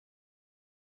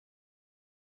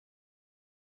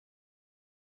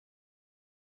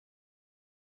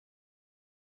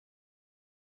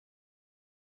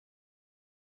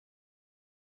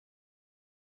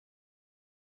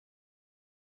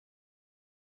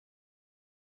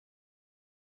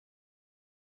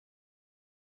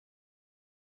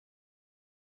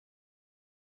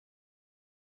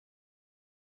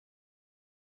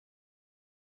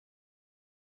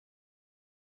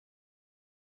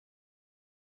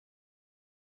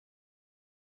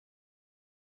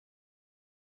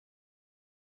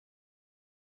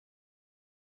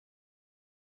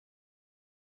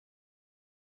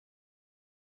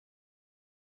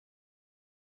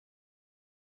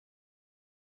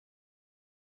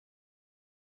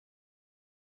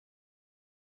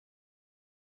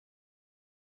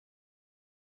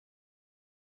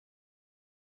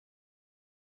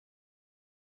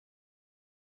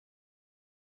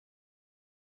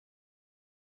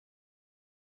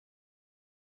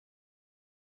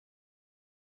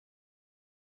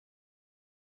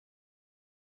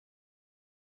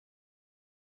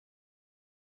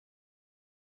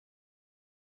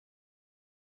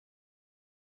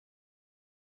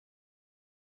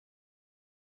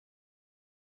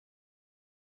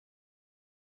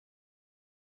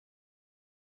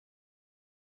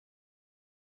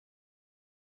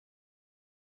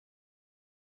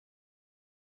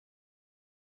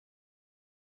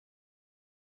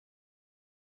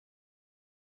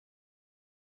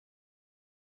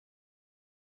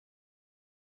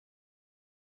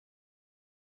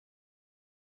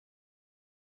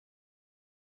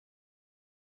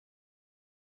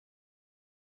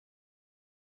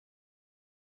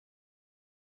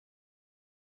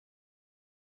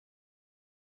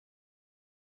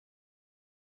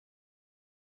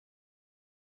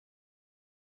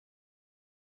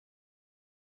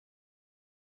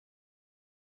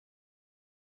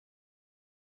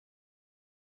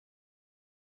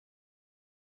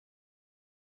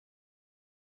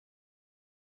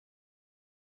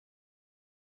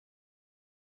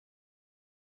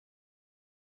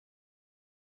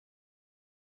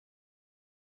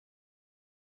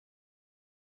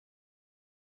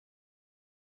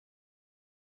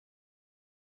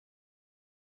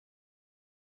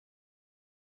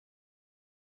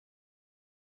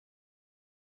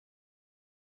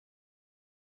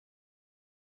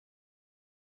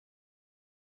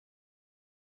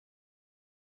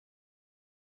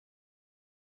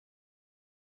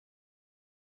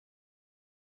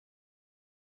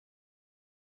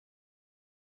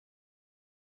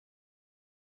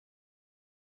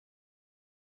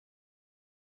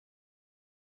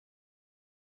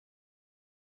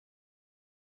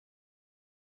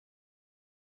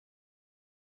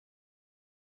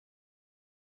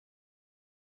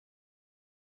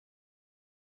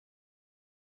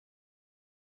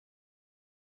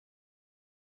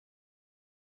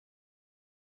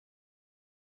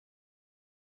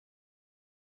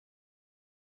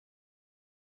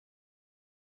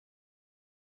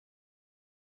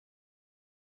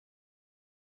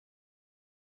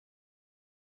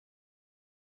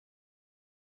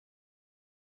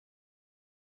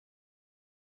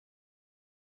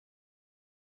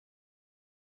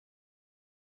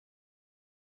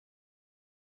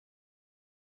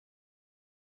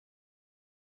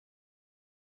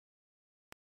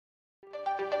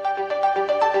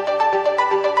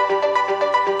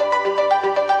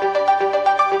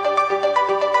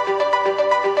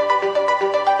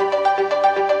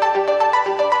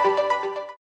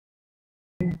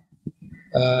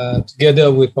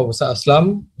together with Professor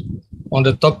ASLAM on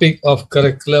the topic of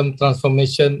curriculum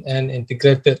transformation and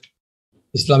integrated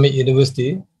Islamic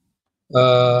University.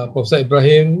 Professor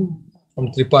Ibrahim from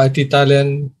IIIT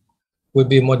Thailand will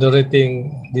be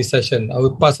moderating this session. I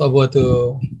will pass over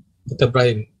to Dr.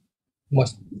 Ibrahim.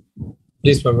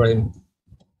 Please, Professor Ibrahim.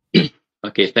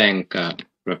 Okay, thank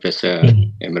Professor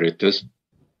Emeritus,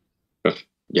 Prof.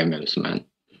 Jamil Usman.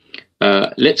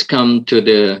 Let's come to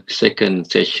the second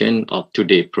session of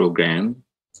today's program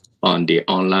on the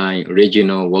online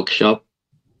regional workshop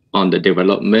on the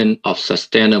development of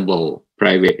sustainable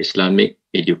private Islamic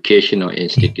educational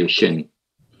institution.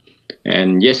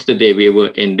 And yesterday we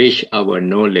will enrich our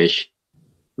knowledge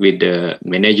with the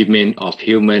management of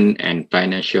human and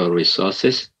financial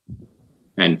resources,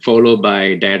 and followed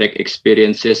by direct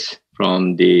experiences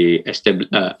from the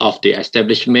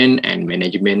establishment and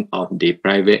management of the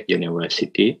private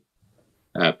university,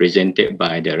 presented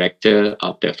by the Rector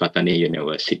of the Fatani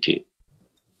University.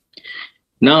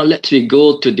 Now let's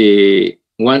go to the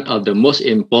one of the most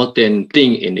important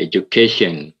thing in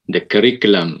education, the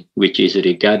curriculum, which is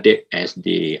regarded as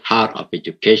the heart of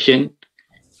education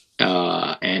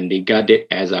and regarded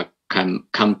as a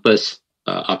compass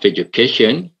of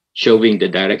education, showing the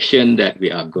direction that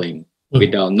we are going.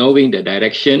 Without knowing the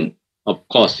direction, of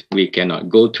course, we cannot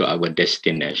go to our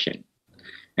destination.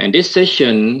 And this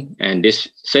session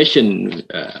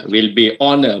will be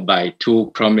honored by two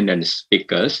prominent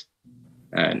speakers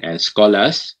and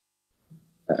scholars.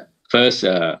 First,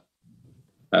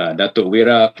 Dato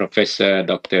WIRA, Professor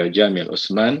Dr. Jamil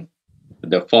Usman,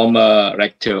 the former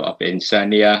Rector of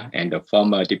Insaniah and the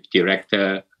former Deputy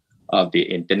Rector of the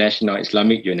International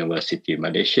Islamic University,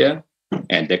 Malaysia,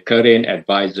 and the current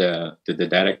advisor to the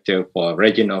Director for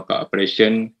Regional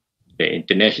Cooperation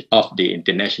of the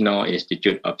International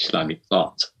Institute of Islamic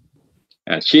Thought.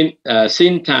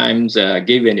 Since times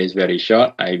given is very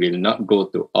short, I will not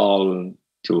go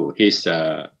to his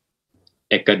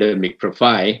academic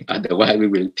profile. Otherwise, we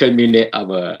will terminate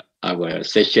our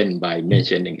session by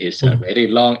mentioning his very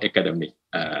long academic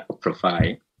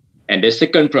profile. And the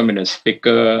second prominent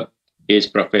speaker is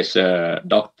Professor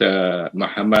Dr.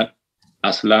 Muhammad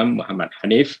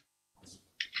HANEEF,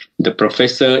 the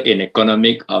professor in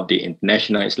economics of the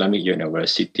International Islamic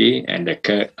University, and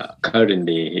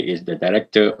currently he is the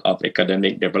Director of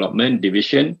Academic Development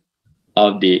Division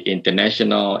of the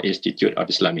International Institute of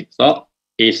Islamic Thought,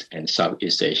 East and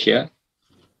Southeast Asia.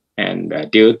 And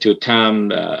due to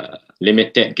time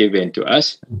limited given to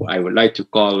us, I would like to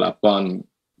call upon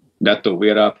Dato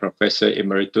WIRA Professor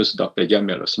Emeritus Dr.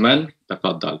 Jamil Usman.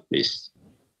 Tafadhal, please.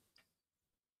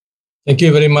 Thank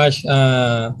you very much,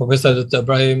 Professor Dr.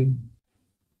 Ibrahim.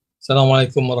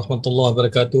 Assalamualaikum warahmatullahi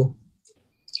wabarakatuh.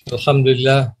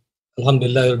 Alhamdulillah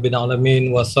rabbil alamin,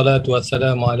 wassalatu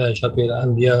wassalamu ala asyrafil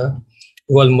anbiya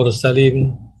wal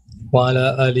mursalin wa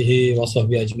ala alihi wa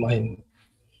sahbihi ajma'in.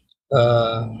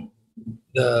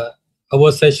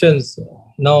 Our sessions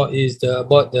now is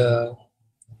about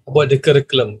the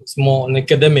curriculum. It's more on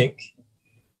academic.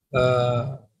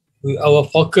 Our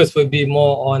focus will be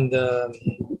more on the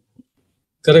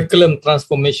curriculum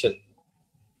transformation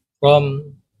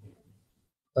from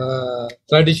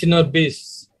traditional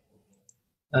based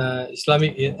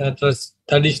Islamic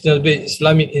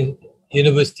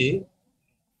university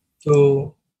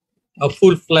to a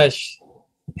full-fledged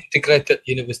integrated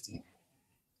university.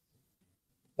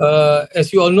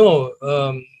 As you all know,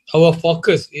 our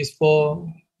focus is for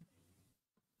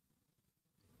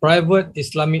private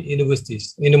Islamic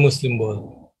universities in the Muslim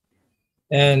world.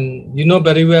 And you know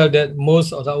very well that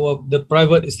most of the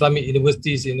private Islamic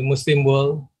universities in the Muslim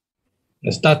world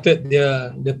started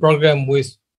their program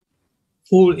with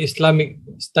full Islamic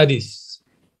studies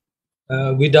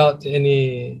without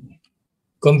any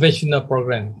conventional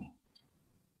program.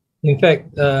 In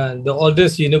fact, the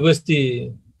oldest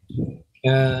university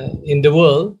in the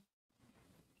world,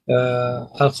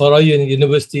 Al-Qarayan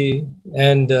University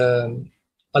and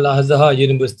Al-Azhar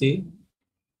University,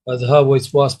 Azhar was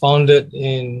founded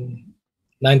in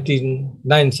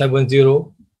 1970,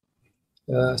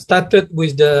 started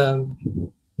with the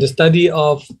study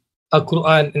of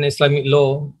Al-Quran and Islamic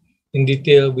law in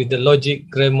detail with the logic,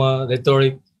 grammar,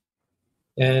 rhetoric,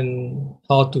 and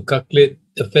how to calculate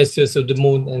the phases of the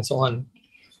moon and so on.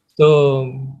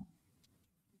 So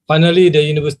finally, the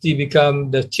university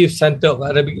became the chief center of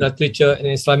Arabic literature and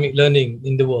Islamic learning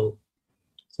in the world.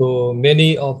 So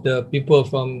many of the people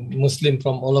from Muslim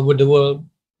from all over the world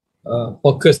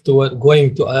focused toward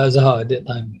going to Al-Azhar at that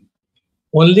time.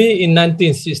 Only in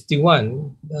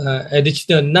 1961,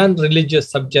 additional non-religious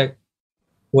subjects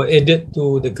were added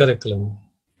to the curriculum.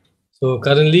 So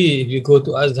currently, if you go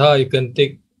to Azhar, you can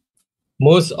take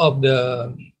most of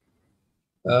the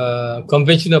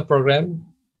conventional program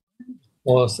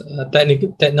or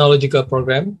technological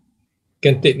program. You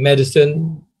can take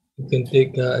medicine, you can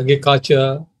take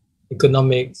agriculture,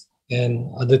 economics,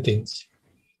 and other things.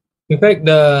 In fact,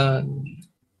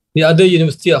 the other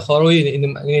university at Khoroin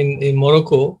in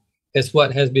Morocco, as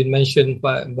what has been mentioned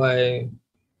by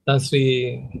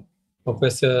Tansri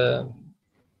Professor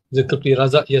Zulkifli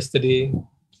Razak yesterday,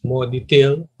 more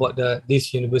detail about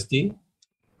this university.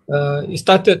 It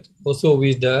started also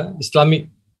with the Islamic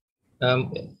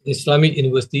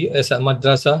University as a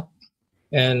madrasah,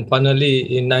 and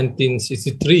finally in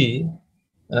 1963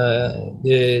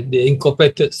 they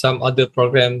incorporated some other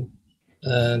program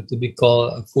to be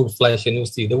called a full-fledged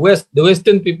university. The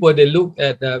Western people, they look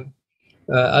at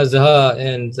Azhar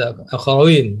and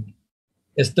Khoroin.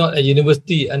 It's not a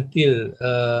university until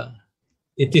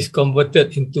it is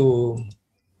converted into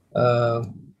a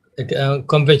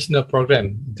conventional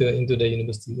program into the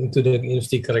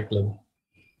university curriculum.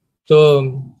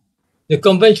 So the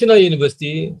conventional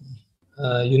university,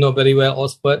 you know very well,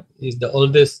 Oxford is the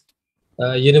oldest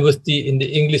university in the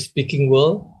English-speaking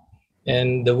world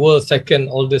and the world's second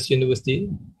oldest university.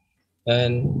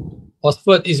 And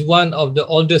Oxford is one of the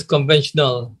oldest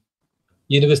conventional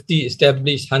university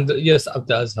established 100 years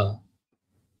after Azhar.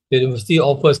 The university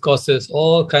offers courses,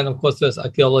 all kind of courses,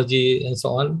 archaeology and so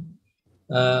on.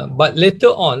 But later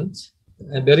on,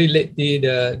 very lately,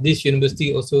 this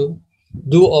university also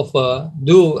do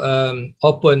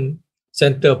open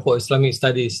Center for Islamic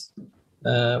Studies,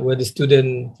 where the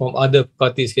students from other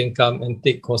parties can come and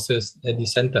take courses at the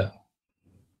center.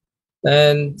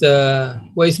 And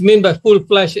what is meant by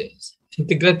full-fledged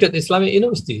integrated Islamic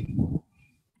university?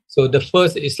 So the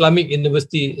first Islamic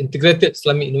university, integrated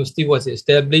Islamic university, was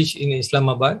established in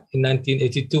Islamabad in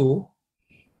 1982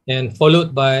 and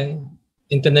followed by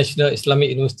International Islamic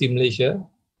University Malaysia.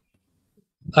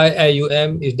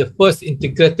 IIUM is the first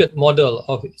integrated model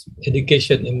of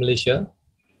education in Malaysia.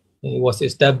 It was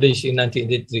established in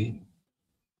 1983.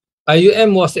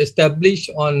 IIUM was established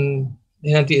in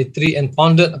 1983 and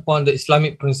founded upon the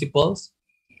Islamic principles.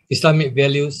 Islamic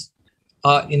values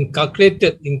are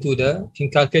inculcated into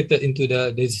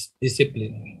the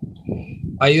discipline.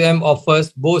 IIUM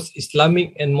offers both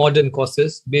Islamic and modern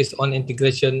courses based on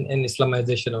integration and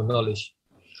Islamization of knowledge.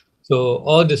 So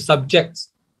all the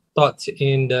subjects taught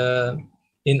in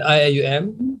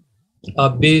IIUM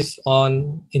are based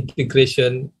on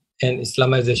integration and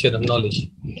Islamization of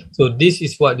knowledge. So this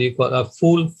is what they call a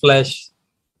full-fledged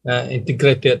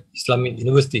integrated Islamic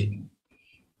university.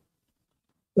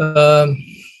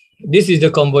 This is the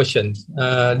conversion.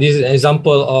 This is an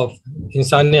example of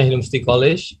Insaniah University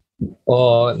College,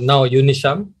 or now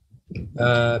Unishams.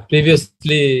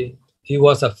 Previously, it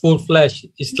was a full-fledged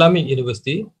Islamic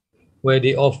university where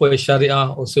they offer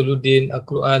Sharia, Usuluddin,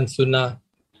 Al-Quran, Sunnah,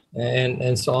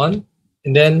 and so on.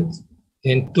 And then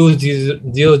in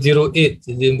 2008,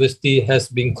 the university has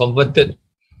been converted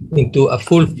into a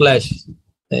full-fledged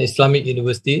Islamic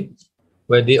university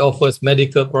where they offers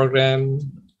medical program,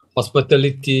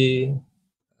 hospitality,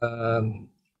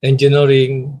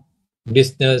 engineering,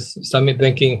 business, Islamic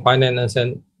banking, finance,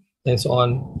 and so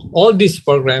on. All this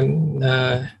program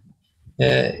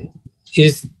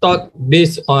is taught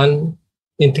based on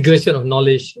integration of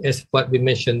knowledge, as what we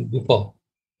mentioned before.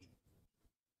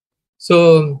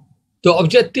 So the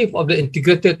objective of the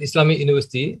integrated Islamic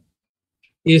university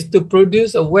is to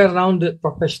produce a well-rounded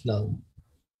professional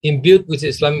imbued with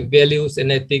Islamic values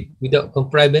and ethics without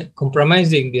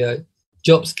compromising their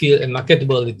job skill and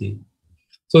marketability.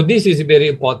 So this is very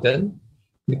important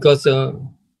because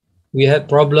we had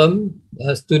problem.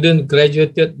 A student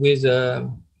graduated with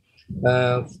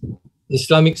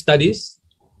Islamic studies.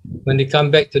 When they come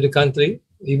back to the country,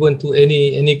 even to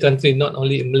any country, not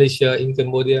only in Malaysia, in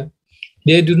Cambodia,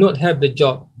 they do not have the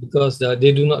job because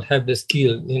they do not have the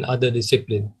skill in other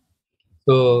disciplines.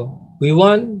 So we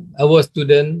want our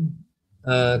student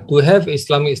to have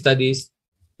Islamic studies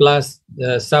plus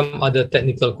some other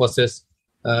technical courses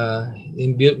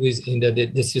inbuilt within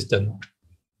the system.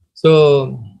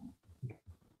 So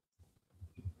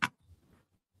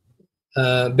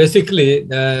basically,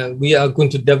 we are going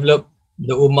to develop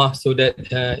the Ummah so that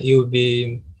it will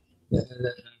be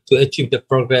to achieve the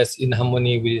progress in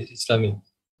harmony with Islamic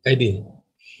ideal.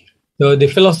 So the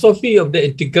philosophy of the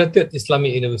integrated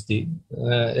Islamic university,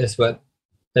 as what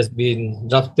has been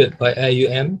drafted by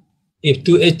IIUM, if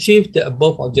to achieve the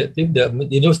above objective, the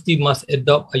university must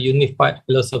adopt a unified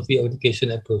philosophy of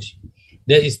education approach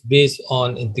that is based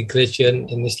on integration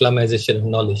and Islamization of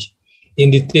knowledge. In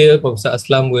detail, Professor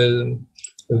ASLAM will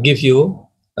give you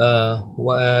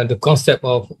the concept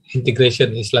of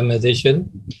integration, Islamization.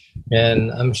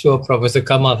 And I'm sure Professor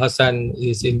Kamal Hassan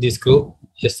is in this group.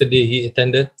 Yesterday he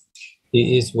attended.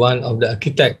 He is one of the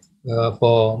architects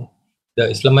for the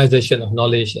Islamization of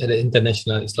knowledge at the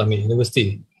International Islamic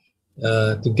University,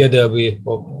 together with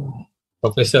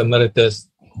Professor Emeritus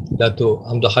Dato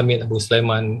Abdul Hamid Abu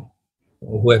Sulaiman,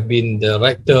 who have been the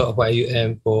rector of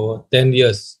IIUM for 10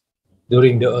 years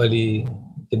during the early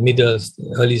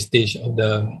stage of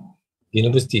the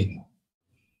university.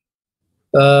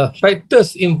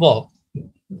 Factors involved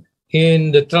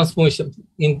in the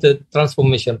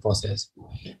transformation process.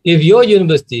 If your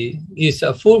university is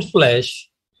a full-fledged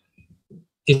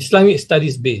Islamic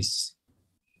studies base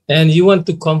and you want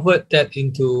to convert that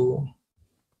into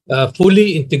a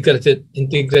fully integrated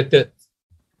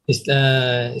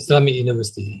Islamic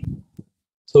university,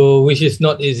 so which is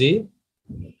not easy,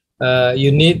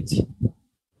 you need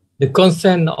the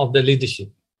consent of the leadership,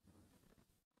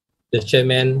 the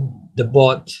chairman, the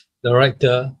board, the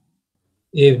rector.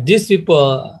 If these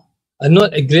people are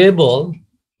not agreeable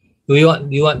to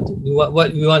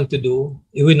what we want to do,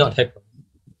 it will not happen.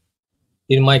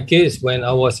 In my case, when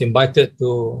I was invited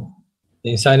to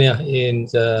Insaniah in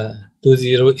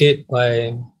 2008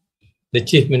 by the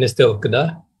Chief Minister of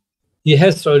Kedah, he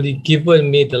has already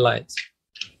given me the light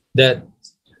that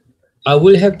I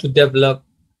will have to develop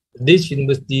this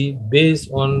university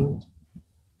based on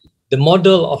the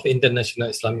model of International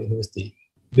Islamic University,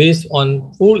 based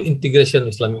on full integration of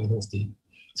Islamic University.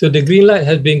 So the green light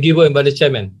has been given by the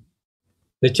chairman.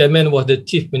 The chairman was the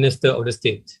chief minister of the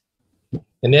state.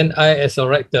 And then I, as a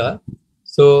rector,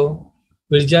 so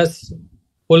we'll just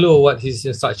follow what his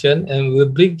instruction and we'll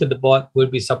bring to the board, will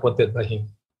be supported by him.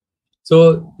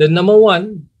 So the number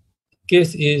one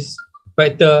case is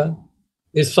factor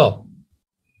is solved.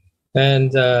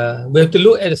 And we have to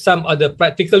look at some other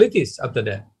practicalities after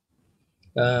that.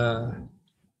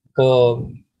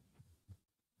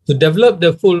 To develop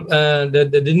the full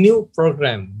the new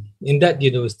program in that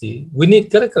university, we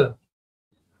need curriculum,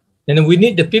 and we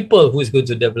need the people who is going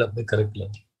to develop the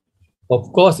curriculum.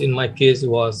 Of course, in my case, it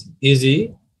was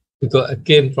easy because I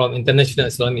came from International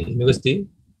Islamic University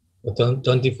for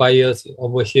 25 years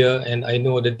over here, and I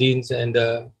know the deans and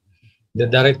the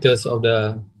directors of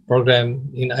the program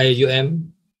in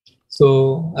IIUM.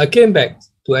 So I came back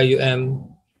to IIUM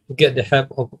to get the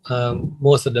help of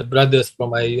most of the brothers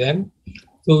from IIUM.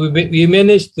 So we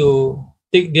managed to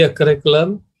take their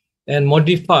curriculum and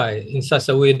modify in such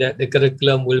a way that the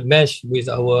curriculum will mesh with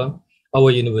our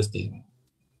university.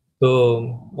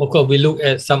 So of course we look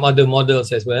at some other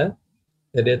models as well.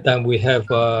 At that time we have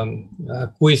a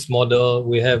quiz model,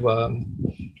 we have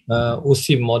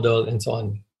USIM model and so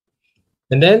on.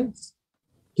 And then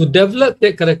to develop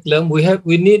that curriculum,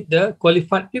 we need the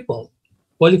qualified people,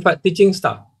 qualified teaching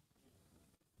staff.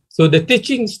 So the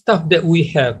teaching staff that we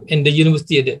have in the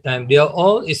university at that time, they are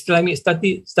all Islamic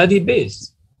study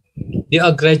based. They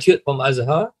are graduates from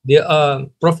Azhar. They are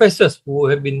professors who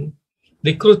have been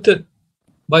recruited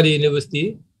by the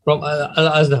university from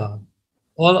Al-Azhar.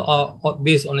 All are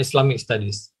based on Islamic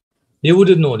studies. They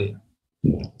wouldn't know it.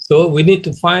 So we need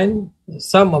to find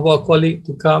some of our colleagues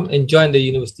to come and join the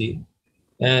university.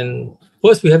 And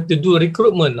first we have to do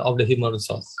recruitment of the human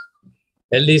resource.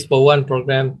 At least for one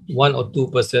program, 1 or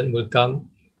 2 person will come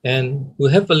and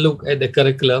we'll have a look at the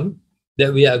curriculum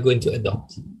that we are going to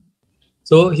adopt.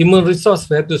 So human resource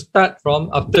we have to start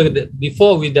from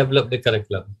before we develop the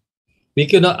curriculum. We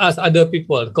cannot ask other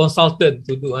people, consultant,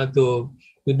 to do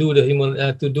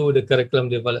the curriculum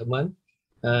development,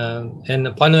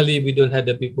 and finally we don't have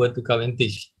the people to come and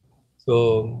teach.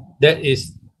 So that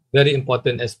is very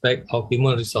important aspect of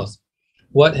human resource.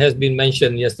 What has been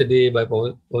mentioned yesterday by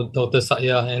Dr.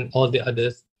 Saya and all the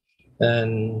others,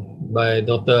 and by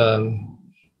Dr.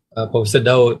 Professor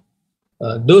Daud,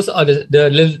 those are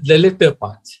the later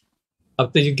parts.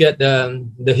 After you get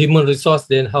the human resource,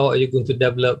 then how are you going to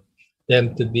develop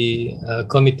them to be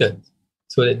committed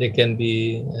so that they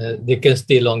can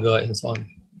stay longer and so on.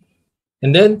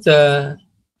 And then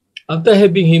after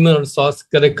having human resource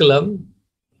curriculum,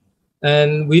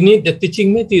 and we need the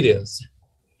teaching materials.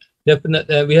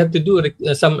 Definitely, we have to do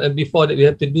before that. We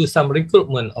have to do some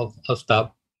recruitment of staff.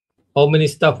 How many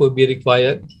staff will be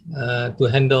required to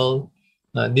handle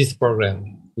this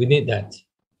program? We need that.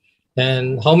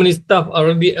 And how many staff are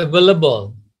already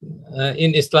available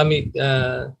in Islamic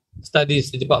Studies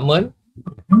department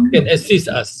can assist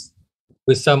us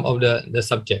with some of the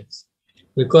subjects,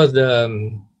 because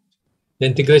the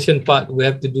integration part we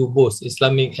have to do both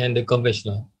Islamic and the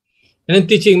conventional. And then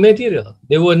teaching material.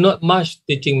 There were not much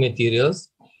teaching materials.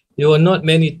 There were not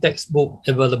many textbooks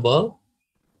available.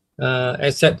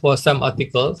 except for some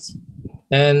articles.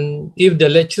 And if the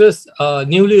lecturers are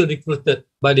newly recruited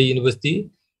by the university,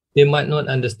 they might not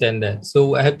understand that.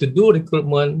 So I have to do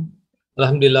recruitment.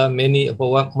 Alhamdulillah, many of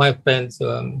my friends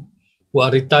who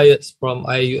are retired from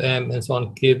IIUM and so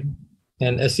on came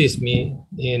and assist me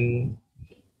in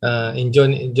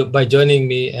joining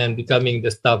me and becoming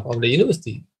the staff of the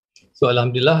university. So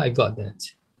Alhamdulillah, I got that.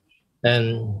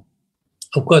 And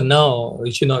of course, now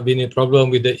it should not be any problem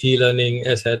with the e-learning,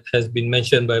 as has been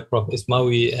mentioned by Prof.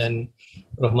 Ismawi and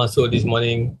Prof. Masood this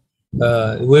morning.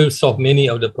 Will solve many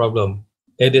of the problem.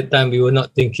 At that time, we were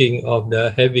not thinking of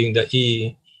having the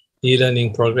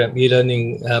e-learning program,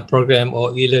 program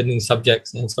or e-learning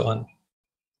subjects and so on.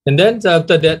 And then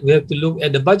after that, we have to look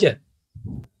at the budget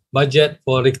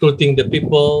for recruiting the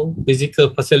people,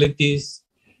 physical facilities.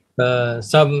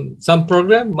 Some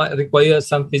program might require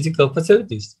some physical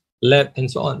facilities, lab and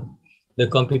so on. The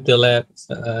computer labs,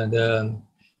 the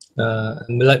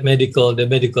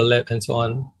medical lab and so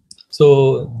on.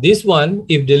 So this one,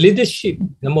 if the leadership,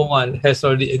 number one, has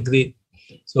already agreed,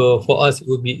 so for us it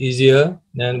would be easier,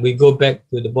 and we go back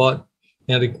to the board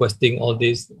and requesting all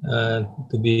this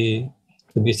to be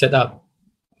set up.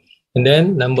 And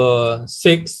then number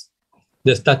 6,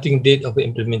 the starting date of the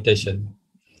implementation.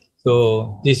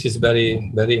 So this is very,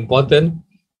 very important.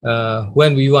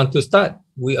 When we want to start,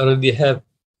 we already have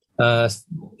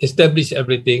established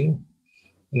everything,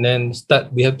 and then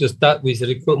we have to start with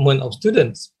recruitment of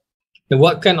students. And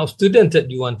what kind of students that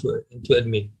you want to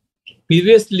admit?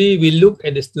 Previously, we look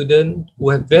at the students who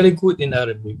are very good in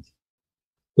Arabic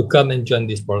to come and join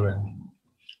this program.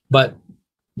 But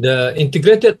the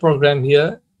integrated program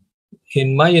here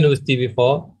in my university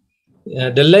before,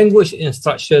 the language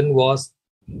instruction was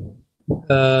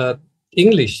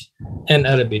English and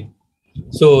Arabic.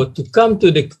 So to come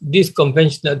to this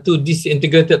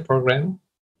integrated program,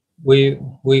 we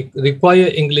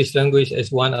require English language as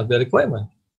one of the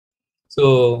requirements.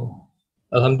 So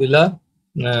Alhamdulillah,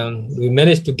 we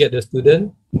managed to get the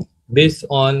student based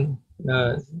on,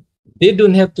 they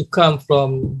don't have to come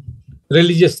from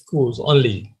religious schools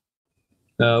only,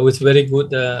 with very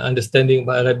good understanding of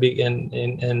Arabic and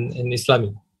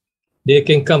Islamic. They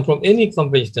can come from any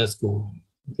conventional school,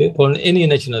 okay, from any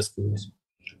national schools.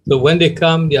 So when they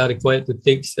come, they are required to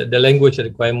take the language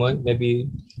requirement, maybe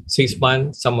 6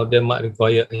 months. Some of them might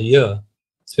require a year,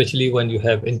 especially when you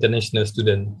have international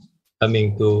students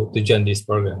coming to join this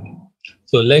program.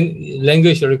 So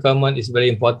language requirement is very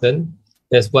important.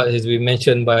 That's what has been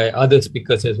mentioned by other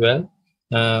speakers as well,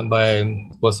 by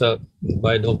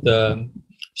Dr.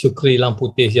 Shukri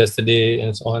Lamputeh yesterday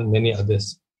and so on, many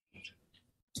others.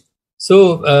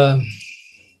 So,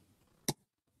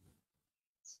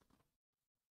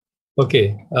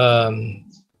 okay,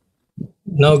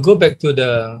 now go back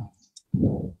to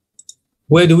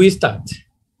where do we start?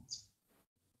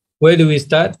 Where do we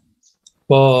start?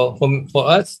 For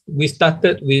us, we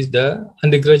started with the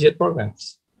undergraduate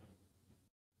programs.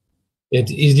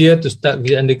 It's easier to start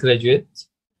with undergraduate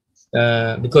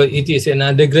because it is an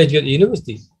undergraduate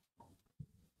university.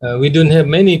 We don't have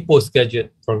many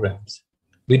postgraduate programs.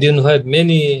 We don't have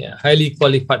many highly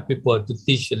qualified people to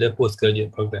teach the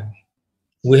postgraduate program.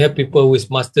 We have people with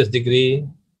master's degree,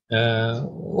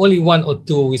 only 1 or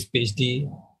 2 with PhD,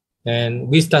 and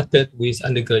we started with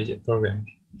undergraduate program.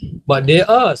 But there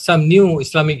are some new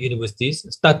Islamic universities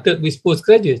started with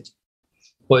postgraduate.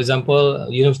 For example,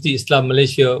 University Islam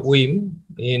Malaysia UIM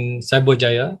in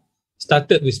Cyberjaya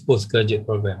started with postgraduate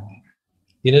program.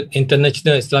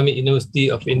 International Islamic University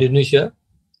of Indonesia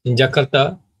in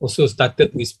Jakarta also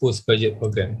started with postgraduate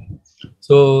program.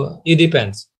 So it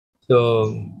depends.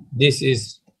 So this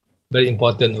is very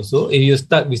important also. If you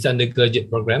start with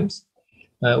undergraduate programs,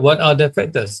 what are the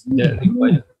factors that are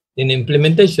required in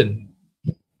implementation?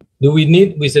 Do you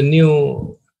need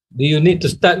to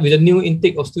start with a new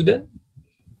intake of students,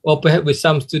 or perhaps with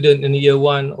some student in year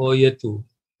 1 or year 2?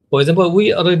 For example, we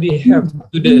already have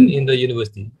students in the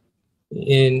university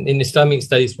in Islamic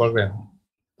studies program.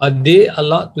 Are they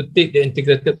allowed to take the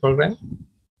integrated program?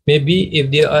 Maybe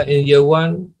if they are in year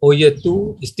 1 or year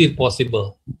 2, it's still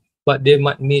possible, but they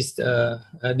might miss.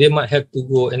 They might have to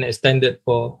go and extend it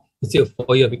instead of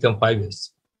 4 years, become 5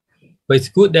 years. But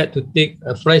it's good that to take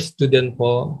a fresh student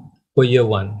for year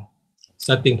 1,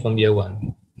 starting from year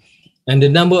 1. And the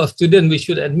number of students we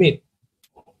should admit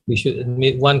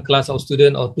 1 class of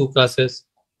student or 2 classes.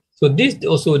 So this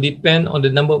also depends on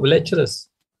the number of lecturers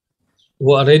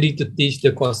who are ready to teach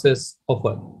the courses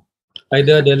offered.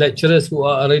 Either the lecturers who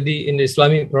are already in the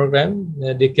Islamic program,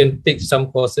 they can take some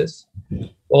courses,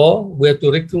 or we have to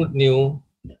recruit new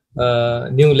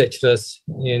lecturers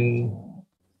in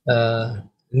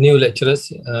new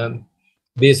lecturers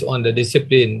based on the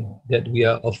discipline that we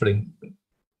are offering.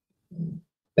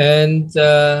 And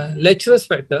lecturers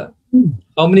factor,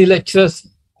 how many lecturers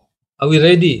are we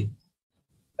ready,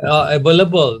 are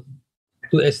available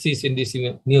to assist in this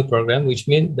new program, which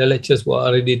means the lecturers who are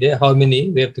already there, how many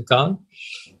we have to count,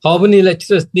 how many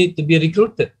lecturers need to be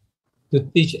recruited to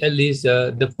teach at least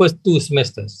the first 2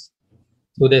 semesters.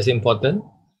 So that's important.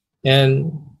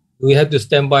 And we have to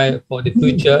stand by for the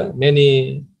future.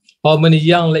 How many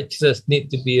young lecturers need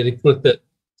to be recruited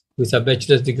with a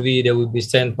bachelor's degree that will be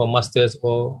sent for master's,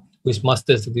 or with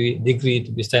master's degree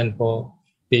to be sent for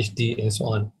PhD and so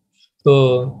on.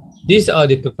 So these are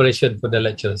the preparation for the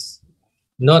lecturers,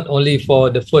 not only for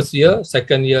the first year,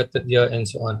 second year, third year, and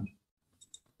so on.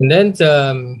 And then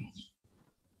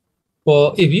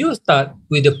if you start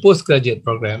with the postgraduate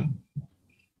program,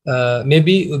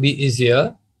 maybe it will be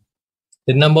easier.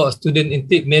 The number of student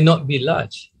intake may not be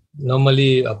large.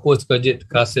 Normally, postgraduate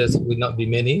classes will not be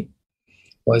many.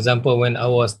 For example, when I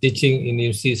was teaching in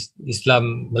University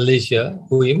Islam Malaysia,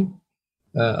 UIM,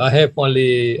 I have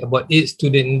only about 8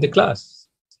 students in the class.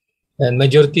 And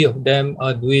majority of them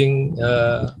are doing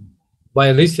by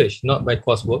research, not by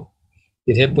coursework.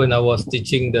 It happened I was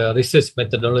teaching the research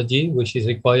methodology, which is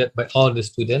required by all the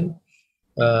students.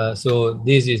 So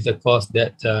this is the course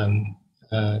that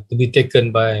to be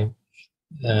taken by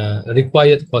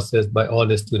required courses by all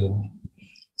the students.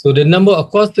 So the number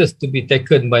of courses to be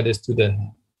taken by the student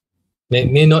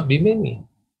may not be many.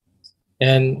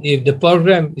 And if the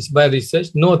program is by research,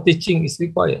 no teaching is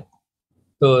required.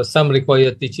 So some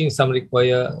require teaching, some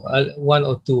require 1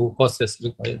 or 2 courses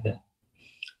required there.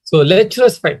 So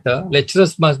lecturers factor,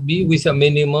 lecturers must be with a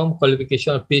minimum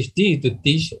qualification of PhD to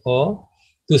teach or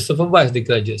to supervise the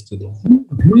graduate students.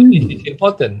 It is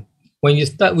important. When you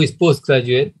start with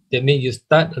postgraduate, that means you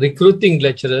start recruiting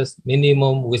lecturers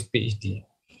minimum with PhD.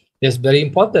 That's very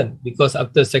important because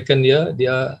after second year, they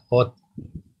are,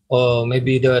 or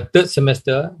maybe the third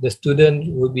semester, the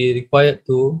student will be required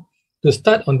to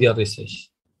start on their research.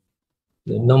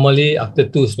 Normally, after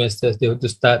 2 semesters, they have to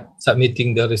start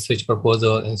submitting the research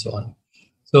proposal and so on.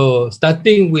 So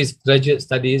starting with graduate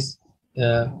studies,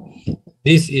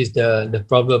 this is the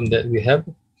problem that we have.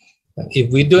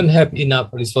 If we don't have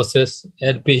enough resources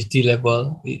at PhD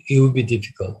level, it will be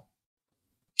difficult.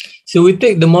 So we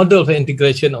take the model for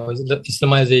integration or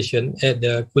Islamization at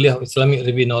the Kuala of Islamic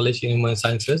Review Knowledge in Human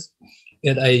Sciences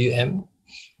at IIUM.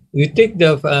 We take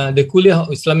the Kuala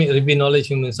of Islamic Review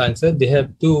Knowledge in Human Sciences. They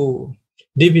have 2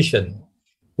 divisions.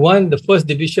 The first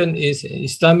division is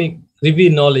Islamic Review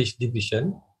Knowledge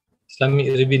Division,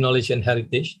 Islamic Review Knowledge and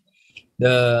Heritage,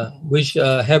 which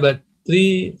have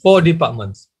 4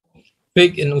 departments: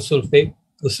 Fiqh and Usul Fiqh,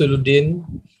 Usuluddin,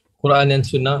 Quran and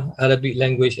Sunnah, Arabic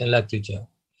language and literature.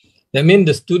 That means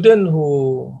the students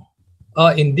who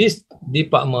are in this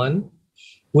department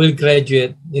will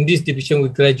graduate, in this division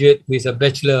will graduate with a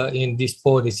bachelor in these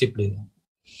 4 disciplines.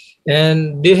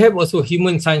 And they have also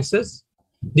human sciences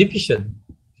division.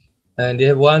 And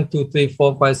they have 1, 2, 3,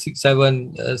 4, 5, 6,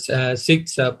 7,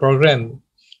 6 programs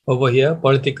over here: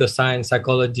 political science,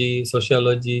 psychology,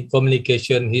 sociology,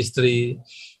 communication, history,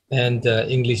 and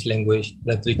English language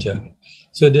literature.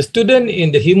 So the student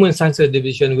in the human sciences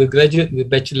division will graduate with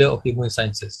Bachelor of Human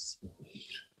Sciences.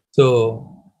 So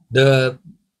the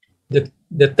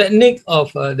technique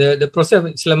of the process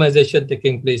of Islamization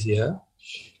taking place here,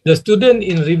 the student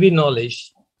in review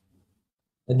knowledge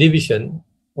division,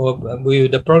 or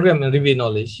with the program in review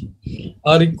knowledge,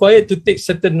 are required to take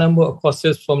certain number of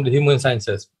courses from the human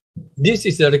sciences. This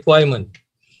is a requirement.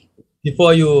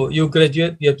 Before you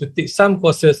graduate, you have to take some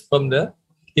courses from the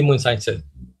human sciences.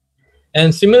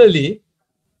 And similarly,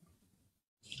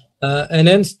 and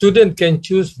then student can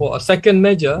choose for a second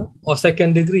major or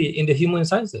second degree in the human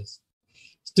sciences.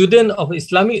 Student of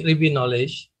Islamic review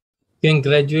knowledge can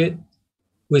graduate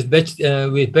with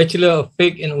Bachelor of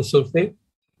Fiqh and Usul Fiqh,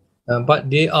 but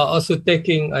they are also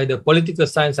taking either political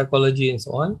science, psychology, and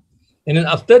so on. And then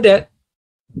after that,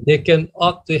 they can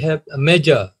opt to have a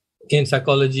major in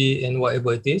psychology and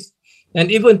whatever it is,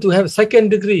 and even to have second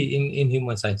degree in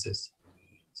human sciences.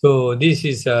 So this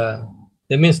is, that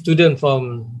means student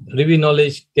from review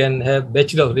knowledge can have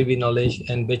Bachelor of Review Knowledge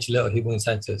and Bachelor of Human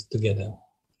Sciences together.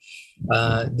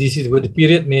 This is where the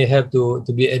period may have to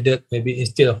be added, maybe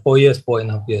instead of 4 years,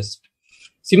 4.5 years.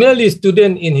 Similarly,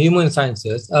 students in human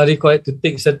sciences are required to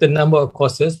take certain number of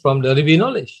courses from the review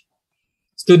knowledge.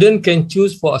 Student can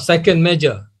choose for a second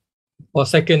major or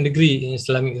second degree in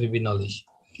Islamic review knowledge.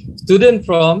 Students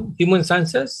from human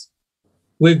sciences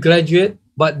will graduate,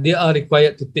 but they are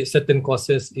required to take certain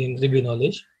courses in review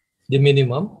knowledge, the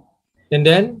minimum, and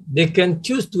then they can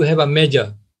choose to have a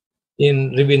major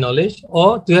in review knowledge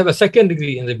or to have a second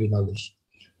degree in review knowledge.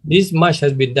 This much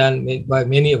has been done by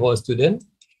many of our students.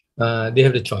 They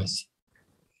have the choice.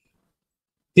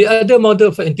 The other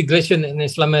model for integration and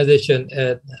Islamization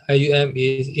at IIUM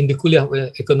is in the Kuliah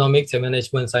of Economics and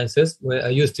Management Sciences, where I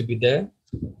used to be there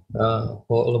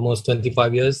for almost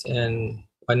 25 years, and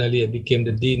finally I became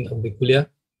the Dean of the Kuliah.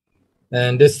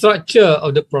 And the structure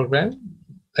of the program,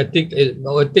 I'll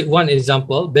take one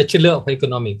example, Bachelor of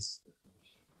Economics.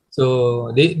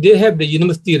 So they have the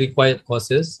university required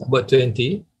courses, about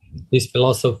 20. This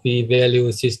philosophy,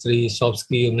 values, history, soft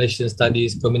skill, Malaysian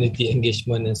studies, community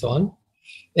engagement, and so on.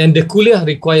 And the Kuliah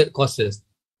required courses,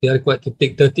 they are required to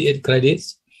take 38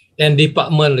 credits, and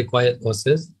department required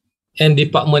courses, and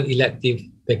department elective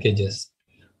packages.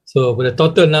 So the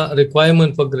total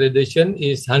requirement for graduation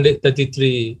is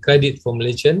 133 credit for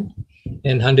Malaysian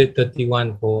and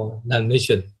 131 for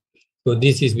non-Malaysian. So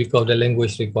this is because of the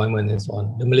language requirement and so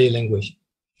on, the Malay language.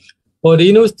 For the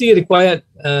university required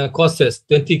courses,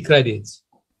 20 credits.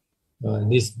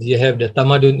 This you have the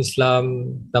Tamadun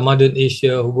Islam, Tamadun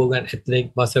Asia, Hubungan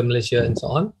Etnik, Bahasa Malaysia, and so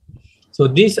on. So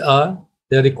these are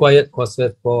the required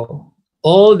courses for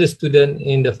all the students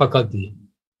in the faculty.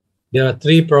 There are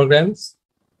 3 programs: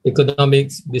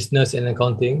 economics, business, and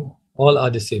accounting. All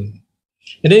are the same.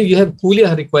 And then you have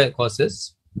Kuliah required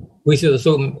courses, which is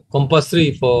also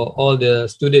compulsory for all the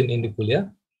students in the Kuliah.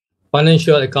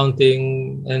 Financial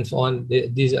accounting and so on.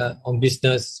 These are on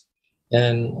business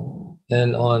and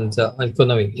on the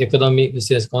economic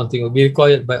business accounting will be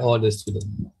required by all the students.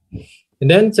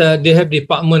 And then they have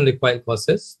department required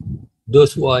courses.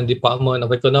 Those who are in Department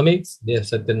of Economics, they have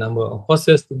certain number of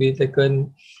courses to be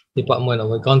taken, Department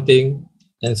of Accounting,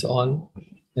 and so on.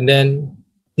 And then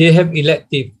they have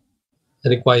elective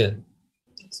required.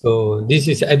 So this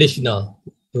is additional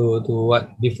to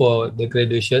what before the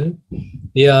graduation.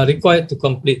 They are required to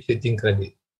complete 15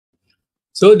 credit.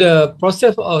 So the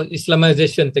process of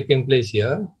Islamization taking place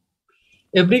here,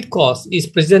 every course is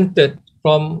presented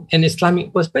from an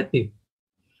Islamic perspective.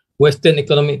 Western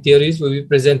economic theories will be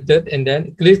presented and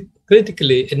then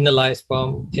critically analyzed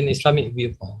from an Islamic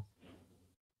viewpoint.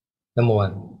 Number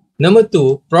one. Number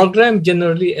two, program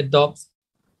generally adopts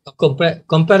a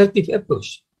comparative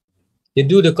approach. They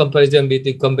do the comparison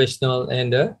between conventional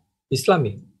and the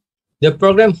Islamic. The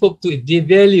program hopes to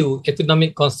devalue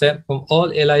economic concept from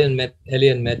all alien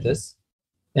matters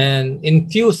and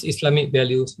infuse Islamic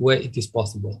values where it is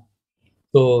possible.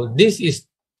 So this is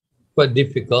quite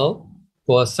difficult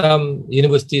for some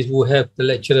universities who have the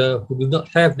lecturer who do not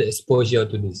have the exposure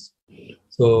to this.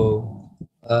 So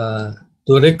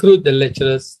to recruit the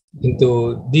lecturers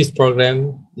into this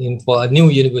program for a new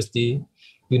university,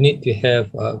 you need to have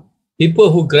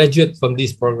people who graduate from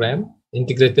this program,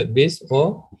 integrated base,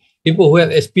 or people who have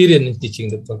experience in teaching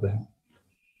the program.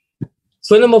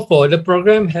 So number four, the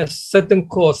program has certain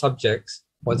core subjects,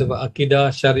 for example,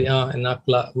 Aqidah, Sharia, and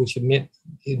Akhlaq, which are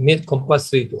made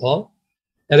compulsory to all.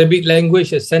 Arabic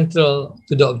language is central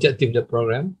to the objective of the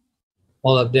program.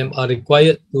 All of them are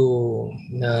required to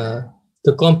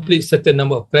complete certain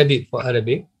number of credit for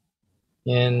Arabic.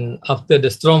 And after the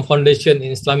strong foundation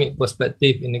in Islamic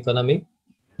perspective in economic,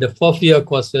 the 4th year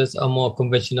courses are more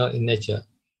conventional in nature.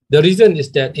 The reason is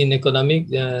that in economic,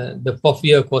 the 4th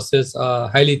year courses are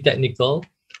highly technical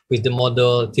with the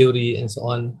model, theory, and so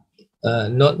on.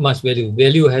 Not much value.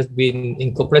 Value has been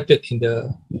incorporated in the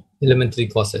elementary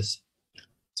courses.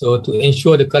 So to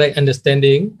ensure the correct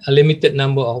understanding, a limited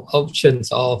number of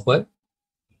options are offered.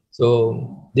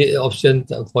 So the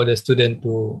options for the student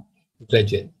to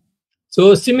graduate.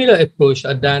 So similar approach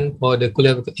are done for the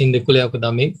in the Kuliah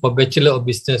Economic for Bachelor of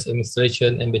Business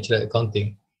Administration and Bachelor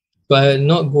Accounting. So I will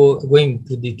not going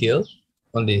into details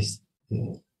on this.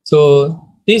 So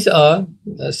these are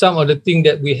some of the things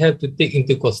that we have to take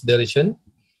into consideration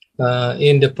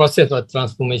in the process of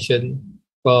transformation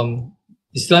from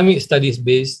Islamic studies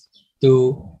based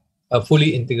to a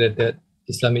fully integrated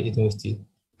Islamic university.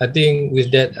 I think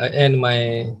with that, I end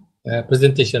my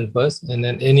presentation first, and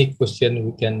then any question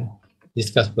we can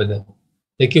discuss further.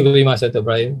 Thank you very much, Dr.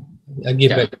 Ibrahim. I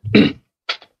give back.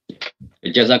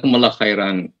 Jazakumullah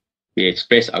khairan. We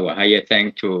express our higher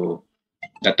thanks to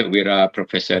Dr. WIRA,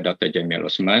 Professor Dr. Jamil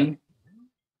Osman,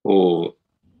 who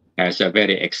has a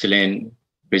very excellent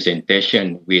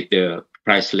presentation with the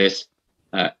priceless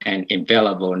and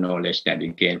invaluable knowledge that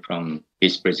we gain from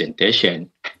his presentation.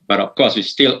 But of course, we're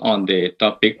still on the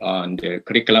topic on the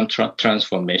curriculum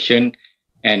transformation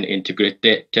and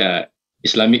integrated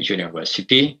Islamic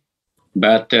University.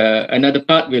 But another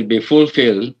part will be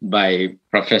fulfilled by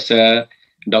Professor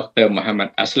Dr. Muhammad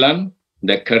ASLAM,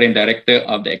 the current Director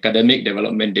of the Academic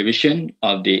Development Division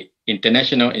of the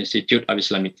International Institute of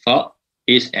Islamic Thought,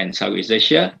 East and Southeast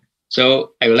Asia.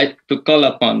 So I would like to call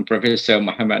upon Professor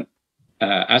Mohamed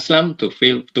ASLAM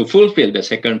to fulfill the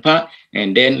second part,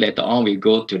 and then later on we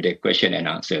go to the question and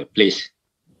answer, please.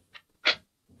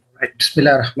 Right.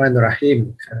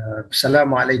 Bismillahirrahmanirrahim.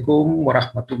 Assalamualaikum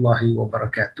warahmatullahi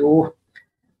wabarakatuh.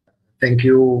 Thank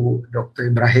you,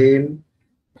 Dr. Ibrahim,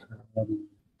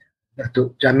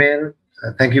 Dr. Jamil.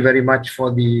 Thank you very much for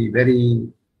the very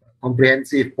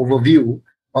comprehensive overview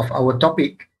of our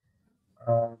topic.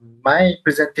 My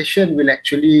presentation will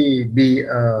actually be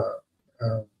a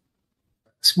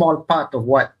small part of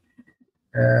what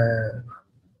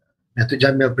Dr.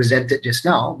 Jamil presented just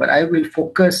now, but I will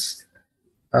focus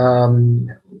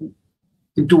into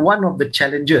one of the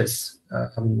challenges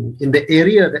in the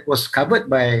area that was covered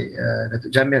by Dr.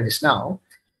 Jamil just now,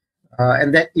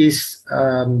 and that is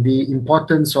the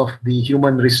importance of the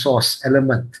human resource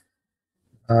element,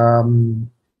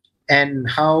 and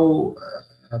how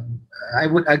I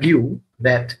would argue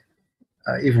that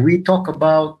if we talk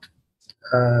about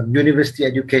university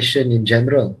education in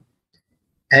general,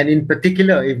 and in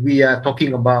particular if we are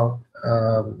talking about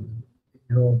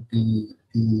the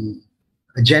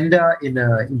agenda in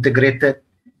an integrated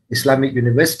Islamic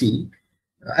university,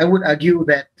 I would argue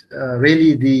that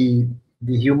really the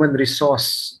human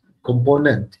resource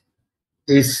component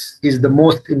is the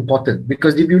most important,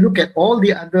 because if you look at all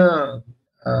the other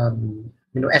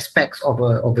aspects of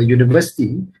a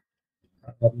university,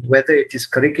 whether it is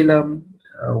curriculum,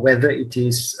 whether it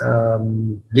is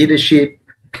leadership,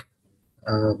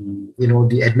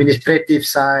 the administrative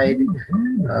side,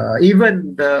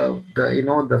 even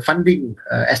the funding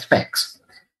aspects.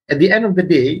 At the end of the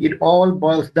day, it all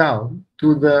boils down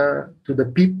to the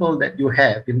people that you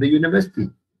have in the university,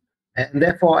 and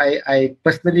therefore, I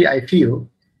personally feel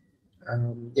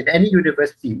in any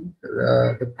university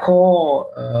the core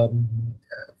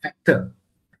factor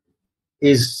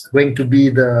is going to be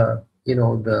the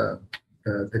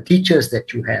teachers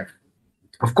that you have.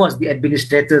 Of course, the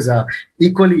administrators are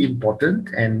equally important,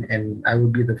 and I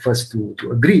will be the first to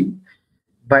agree.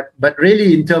 But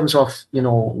really, in terms of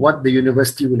what the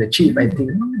university will achieve, I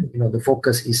think the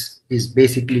focus is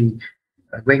basically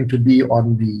going to be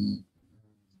on the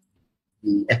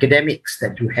academics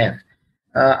that you have.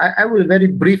 I will very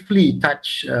briefly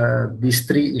touch these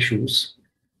three issues.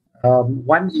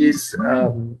 One is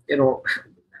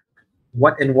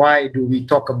what and why do we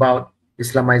talk about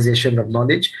Islamization of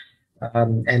knowledge?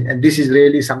 And this is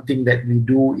really something that we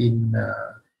do in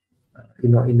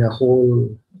a whole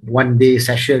one-day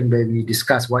session where we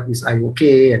discuss what is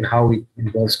IOK and how it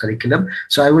involves curriculum.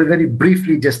 So I will very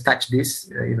briefly just touch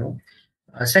this.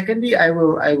 Secondly, I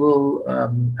will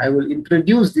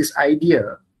introduce this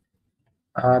idea,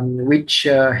 which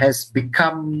has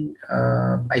become,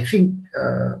 I think,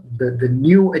 the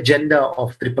new agenda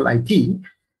of IIIT,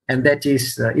 and that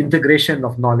is integration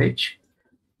of knowledge,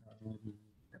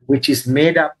 which is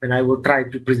made up, and I will try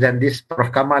to present this.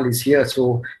 Prof. Kamal is here,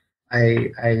 so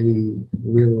I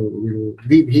will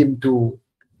leave him to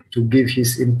give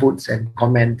his inputs and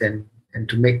comment and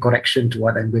to make correction to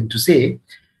what I'm going to say.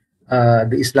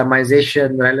 The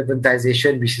Islamization,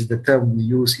 relevantization, which is the term we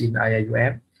use in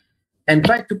IIUM, and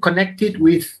try to connect it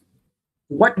with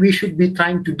what we should be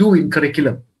trying to do in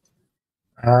curriculum.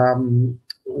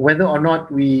 Whether or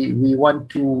not we want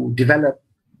to develop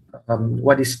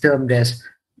what is termed as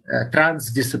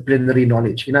transdisciplinary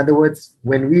knowledge. In other words,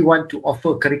 when we want to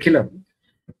offer curriculum,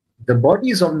 the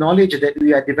bodies of knowledge that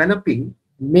we are developing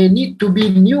may need to be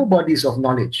new bodies of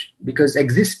knowledge, because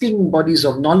existing bodies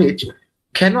of knowledge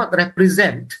cannot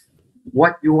represent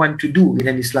what you want to do in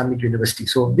an Islamic university.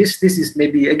 So this is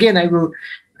maybe, again, I will,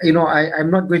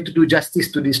 I'm not going to do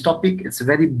justice to this topic. It's a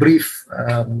very brief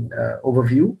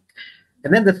overview.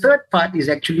 And then the third part is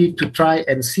actually to try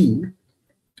and see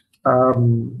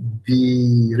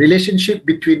the relationship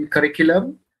between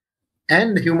curriculum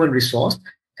and human resource.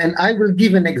 And I will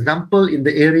give an example in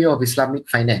the area of Islamic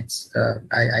finance.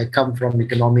 I come from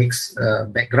economics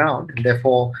background, and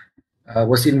therefore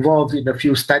was involved in a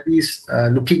few studies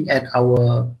looking at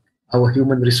our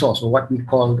human resource, or what we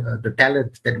call the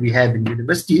talent that we have in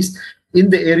universities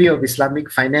in the area of Islamic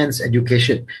finance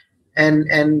education.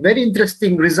 And very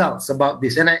interesting results about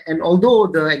this. And although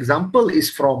the example is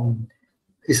from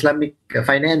Islamic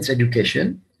finance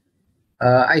education,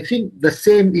 I think the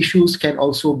same issues can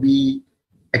also be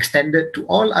extended to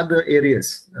all other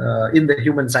areas in the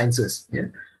human sciences. Yeah?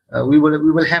 We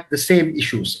will have the same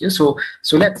issues. Yeah? So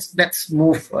let's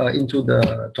move into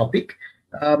the topic.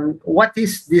 What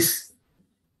is this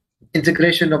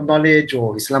integration of knowledge,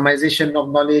 or Islamization of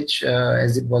knowledge,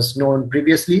 as it was known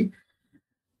previously?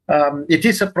 It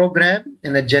is a program,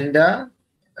 an agenda,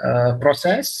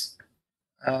 process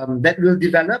that will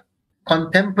develop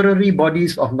contemporary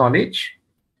bodies of knowledge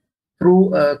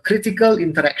through a critical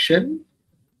interaction,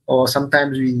 or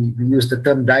sometimes we use the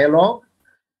term dialogue,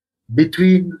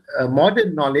 between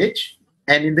modern knowledge.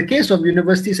 And in the case of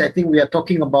universities, I think we are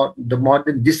talking about the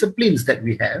modern disciplines that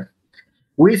we have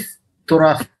with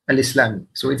Turath al-Islami.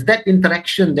 So it's that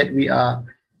interaction that we are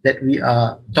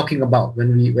talking about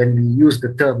when we use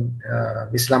the term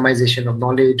Islamization of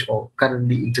knowledge, or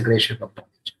currently integration of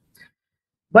knowledge.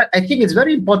 But I think it's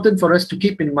very important for us to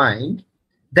keep in mind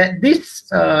that this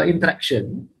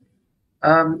interaction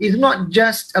is not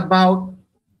just about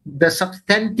the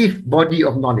substantive body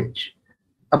of knowledge,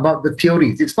 about the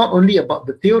theories. It's not only about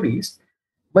the theories,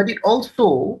 but it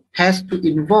also has to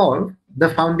involve the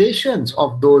foundations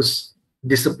of those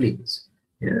disciplines.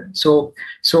 Yeah? So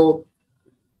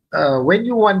when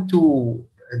you want to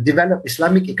develop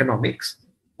Islamic economics,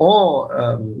 or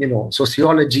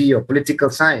sociology or political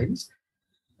science,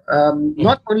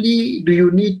 not only do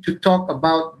you need to talk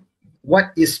about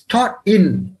what is taught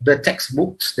in the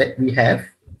textbooks that we have,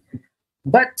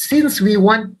 but since we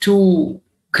want to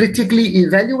critically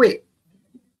evaluate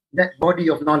that body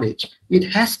of knowledge,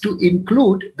 it has to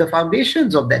include the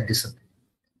foundations of that discipline.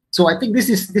 So I think this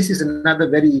is another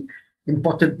very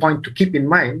important point to keep in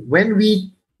mind when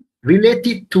we relate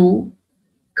it to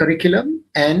curriculum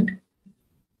and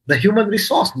the human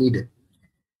resource needed.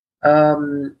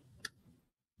 IOK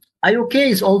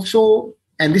is also,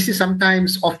 and this is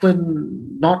sometimes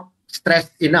often not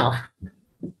stressed enough,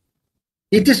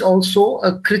 it is also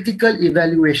a critical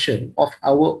evaluation of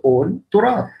our own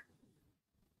Turath.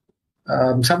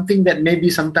 Something that maybe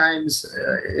sometimes,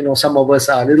 some of us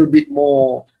are a little bit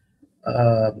more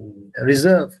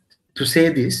reserved to say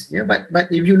this. Yeah, but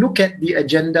if you look at the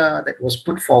agenda that was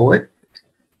put forward,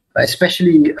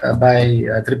 especially by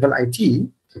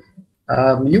IIIT,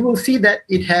 you will see that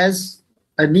it has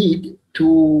a need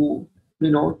to,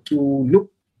 to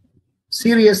look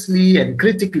seriously and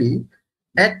critically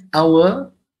at our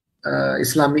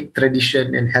Islamic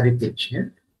tradition and heritage, yeah?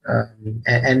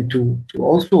 And to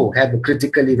also have a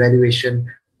critical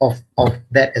evaluation of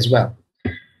that as well.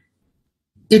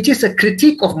 It is a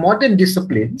critique of modern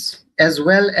disciplines as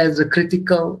well as a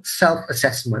critical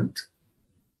self-assessment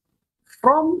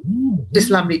from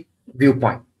Islamic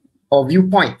viewpoint or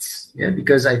viewpoints, yeah?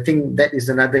 Because I think that is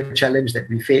another challenge that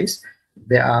we face.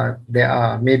 There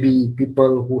are maybe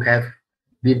people who have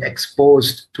been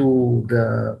exposed to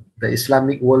the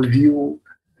Islamic worldview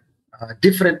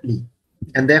differently.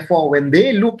 And therefore, when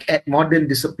they look at modern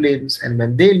disciplines and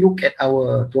when they look at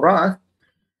our Turath,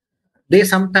 they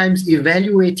sometimes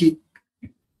evaluate it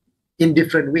in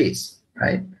different ways,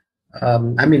 right?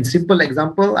 Simple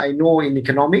example, I know in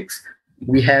economics,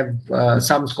 we have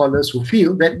some scholars who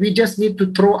feel that we just need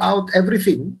to throw out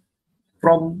everything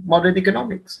from modern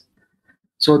economics.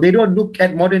 So they don't look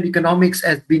at modern economics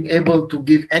as being able to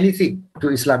give anything to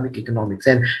Islamic economics.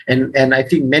 And I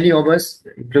think many of us,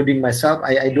 including myself,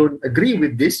 I don't agree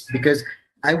with this, because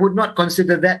I would not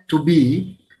consider that to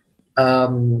be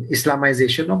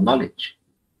Islamization of knowledge.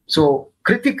 So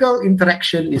critical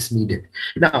interaction is needed.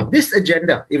 Now, this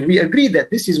agenda, if we agree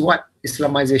that this is what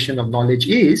Islamization of knowledge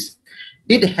is,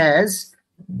 it has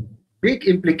big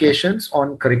implications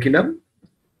on curriculum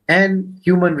and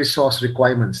human resource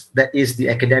requirements. That is the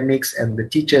academics and the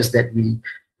teachers that we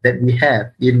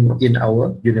have in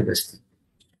our university.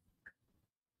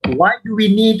 Why do we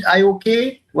need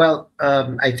IOK? Well,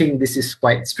 I think this is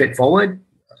quite straightforward.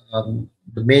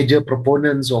 The major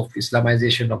proponents of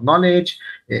Islamization of knowledge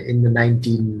in the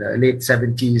late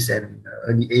 70s and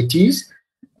early 80s,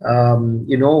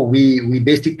 we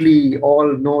basically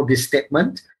all know this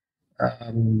statement.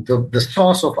 The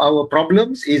source of our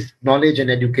problems is knowledge and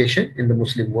education in the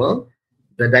Muslim world.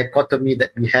 The dichotomy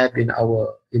that we have in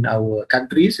our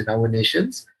countries, in our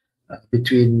nations,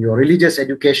 between your religious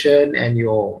education and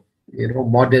your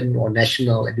modern or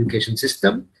national education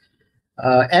system.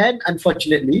 And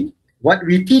unfortunately, what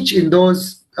we teach in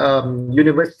those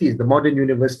universities, the modern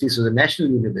universities or the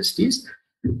national universities,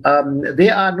 they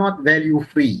are not value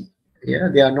free. Yeah,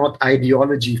 they are not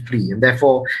ideology free, and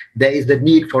therefore there is the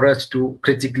need for us to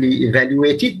critically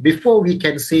evaluate it before we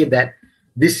can say that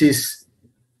this is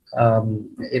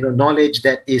knowledge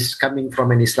that is coming from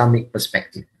an Islamic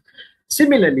perspective.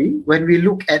 Similarly, when we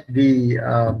look at the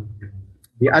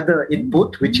other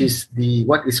input, which is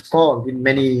what is called in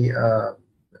many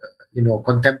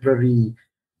contemporary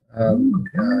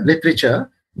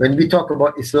literature, when we talk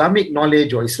about Islamic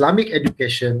knowledge or Islamic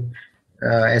education,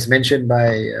 as mentioned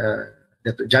by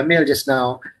Dr. Jamil just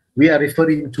now, we are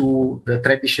referring to the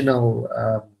traditional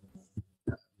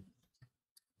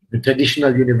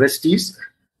traditional universities,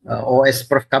 or as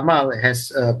Prof. Kamal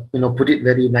has put it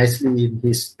very nicely in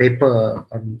his paper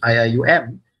on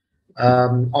IIUM,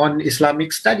 on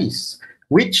Islamic studies,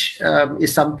 which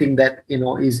is something that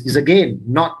is again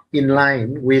not in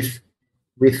line with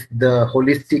the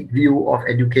holistic view of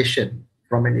education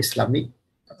from an Islamic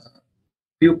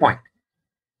viewpoint.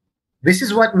 This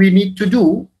is what we need to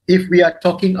do if we are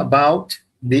talking about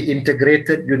the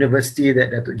integrated university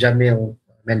that Dr. Jamil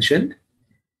mentioned.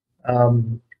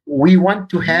 We want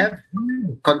to have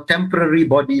contemporary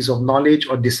bodies of knowledge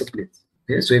or disciplines.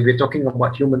 Okay? So if we're talking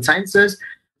about human sciences,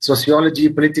 sociology,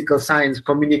 political science,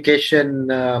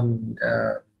 communication,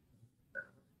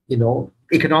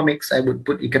 economics, I would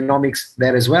put economics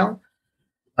there as well.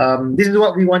 This is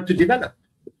what we want to develop.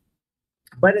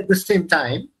 But at the same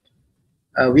time,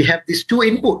 we have these two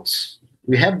inputs.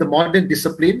 We have the modern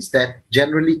disciplines that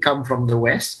generally come from the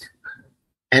West.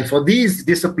 And for these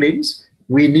disciplines,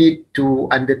 we need to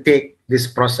undertake this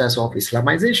process of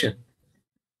Islamization.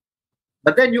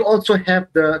 But then you also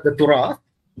have the Turath,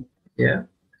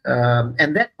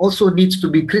 and that also needs to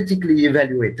be critically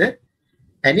evaluated.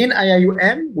 And in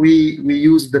IIUM, we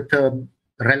use the term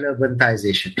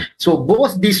relevantization. So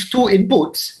both these two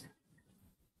inputs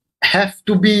have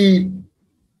to be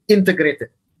integrated.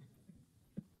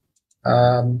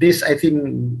 This, I think,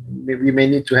 we may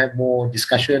need to have more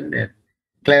discussion and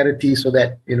clarity so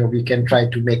that we can try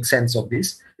to make sense of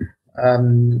this.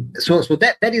 So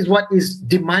that is what is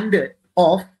demanded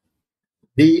of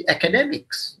the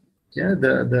academics,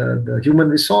 the human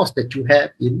resource that you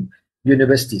have in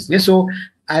universities. So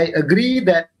I agree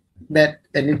that an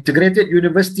integrated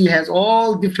university has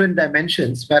all different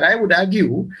dimensions, but I would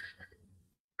argue,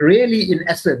 really, in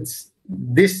essence,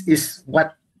 this is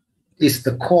what is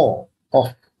the core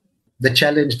of the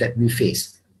challenge that we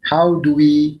face. How do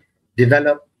we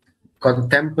develop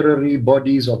contemporary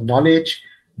bodies of knowledge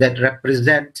that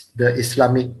represent the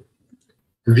Islamic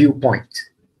viewpoint?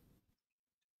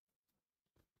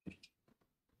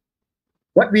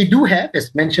 What we do have,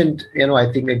 as mentioned,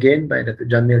 I think again by Dr.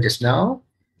 Jamil just now,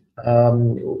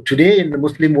 today in the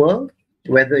Muslim world,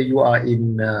 whether you are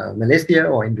in Malaysia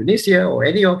or Indonesia or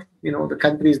any of the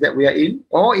countries that we are in,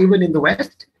 or even in the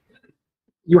West,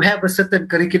 you have a certain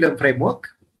curriculum framework.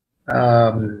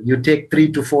 You take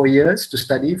 3 to 4 years to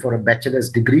study for a bachelor's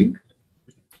degree.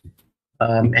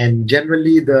 And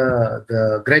generally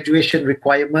the graduation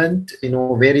requirement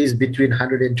varies between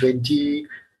 120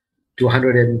 to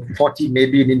 140.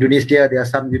 Maybe in Indonesia there are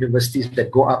some universities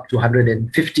that go up to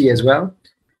 150 as well,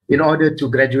 in order to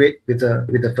graduate with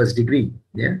a first degree.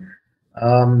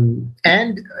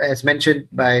 And as mentioned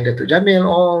by Dr. Jamil,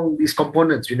 all these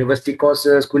components: university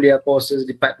courses, kuliah courses,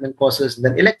 department courses, and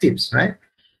then electives, right?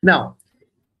 Now,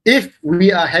 if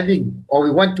we are having, or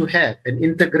we want to have, an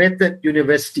integrated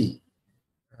university,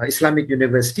 Islamic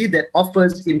university that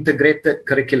offers integrated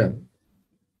curriculum,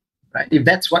 right? If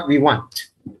that's what we want,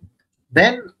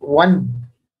 then one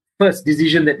first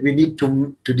decision that we need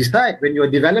to decide when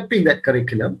you're developing that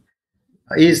curriculum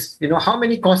is, how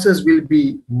many courses will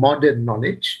be modern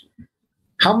knowledge,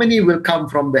 how many will come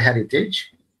from the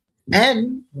heritage,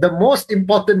 and the most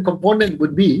important component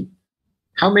would be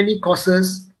how many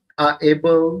courses are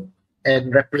able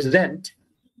and represent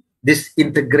this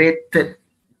integrated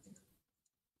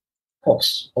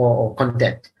course or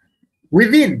content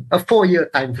within a 4-year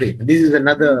time frame. This is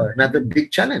another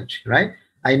big challenge, right?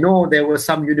 I know there were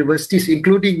some universities,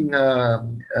 including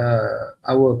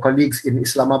our colleagues in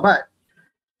Islamabad,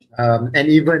 and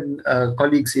even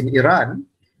colleagues in Iran,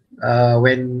 I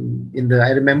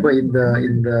remember in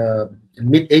the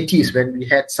mid-80s, when we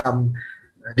had some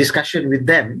discussion with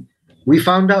them, we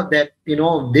found out that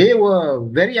they were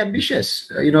very ambitious.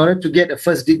 In order to get a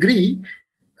first degree,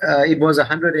 it was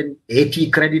 180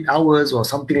 credit hours or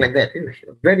something like that.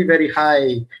 Very, very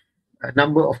high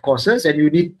number of courses, and you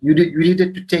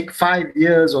needed to take 5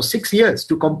 years or 6 years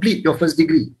to complete your first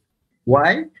degree.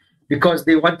 Why? Because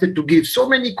they wanted to give so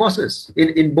many courses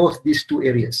in both these two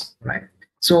areas, right?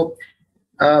 So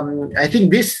I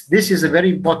think this is a very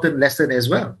important lesson as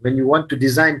well. When you want to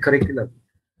design curriculum,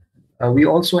 we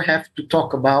also have to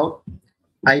talk about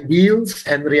ideals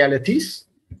and realities.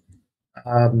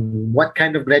 What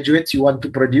kind of graduates you want to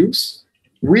produce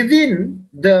within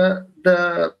the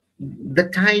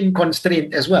time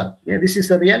constraint as well. This is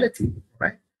a reality,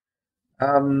 right?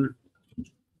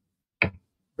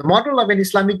 The model of an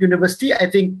Islamic university, I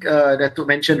think Dato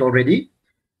mentioned already.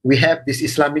 We have this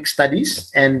Islamic studies,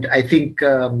 and I think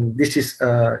this is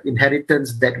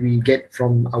inheritance that we get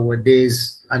from our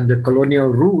days under colonial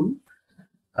rule.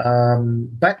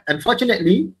 But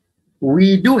unfortunately,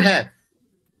 we do have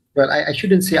well, I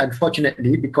shouldn't say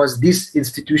unfortunately, because these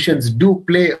institutions do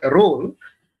play a role,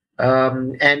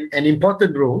 and an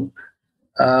important role,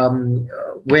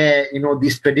 where, you know,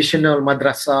 these traditional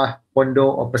madrasah,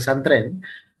 pondok or pesantren,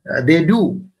 they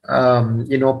do,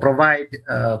 you know, provide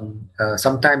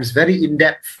sometimes very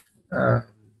in-depth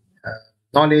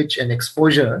knowledge and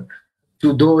exposure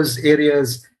to those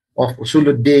areas of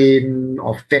usuluddin,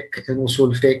 of fiqh and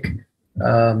usul fiqh,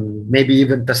 maybe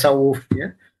even tasawwuf.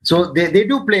 Yeah, so they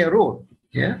do play a role.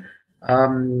 Yeah,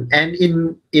 and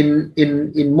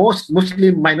in most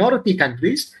Muslim minority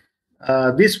countries,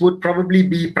 this would probably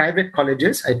be private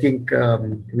colleges. I think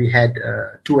we had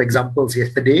 2 examples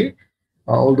yesterday.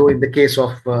 Although in the case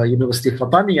of University of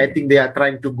Fatani, I think they are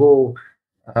trying to go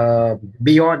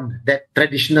beyond that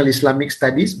traditional Islamic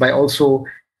studies by also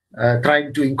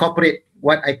trying to incorporate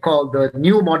what I call the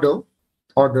new model,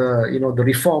 or the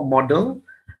reform model,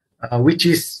 which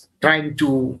is trying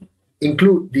to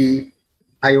include the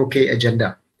IOK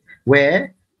agenda,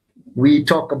 where we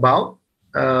talk about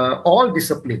all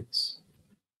disciplines.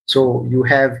 So you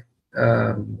have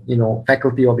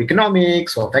faculty of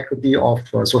economics or faculty of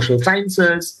social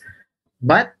sciences,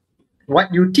 but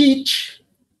what you teach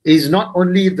is not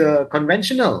only the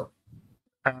conventional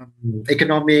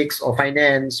economics or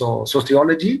finance or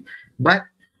sociology, but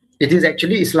it is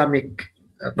actually Islamic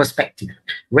perspective.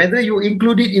 Whether you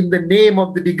include it in the name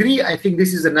of the degree, I think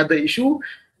this is another issue.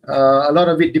 A lot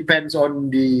of it depends on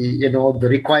the the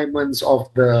requirements of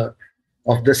the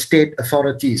state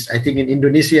authorities. I think in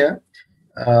Indonesia,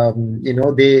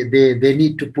 they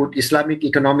need to put Islamic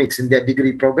economics in their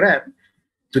degree program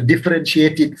to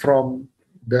differentiate it from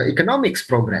the economics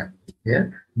program.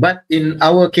 Yeah, but in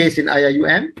our case in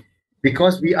IIUM,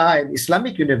 because we are an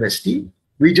Islamic university,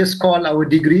 we just call our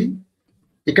degree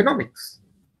economics.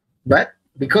 But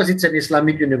because it's an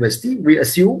Islamic university, we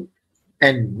assume,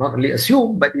 and not only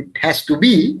assume, but it has to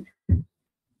be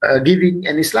giving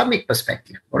an Islamic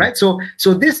perspective. All right. So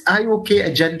this IOK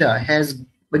agenda has,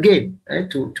 again,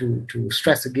 to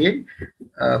stress again,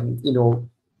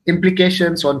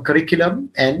 implications on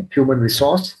curriculum and human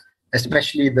resource,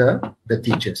 especially the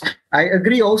teachers. I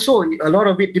agree also, a lot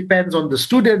of it depends on the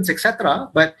students, etc.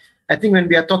 But I think when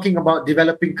we are talking about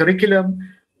developing curriculum,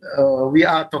 we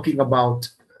are talking about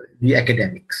the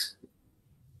academics.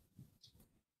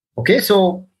 Okay,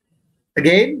 so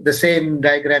again, the same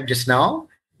diagram just now,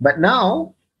 but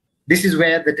now this is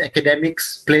where the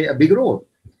academics play a big role.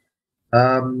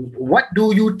 What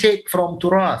do you take from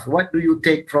Turath? What do you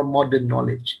take from modern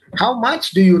knowledge? How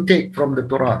much do you take from the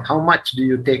Turath? How much do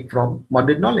you take from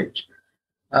modern knowledge?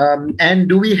 And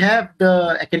do we have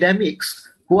the academics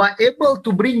who are able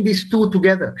to bring these two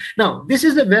together? Now, this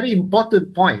is a very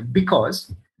important point,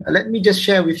 because let me just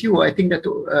share with you, I think that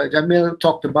Jamil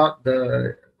talked about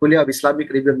the Kuala of Islamic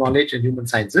Real Knowledge and Human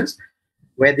Sciences,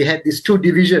 where they had these 2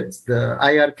 divisions, the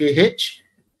IRKH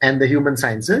and the Human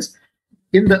Sciences.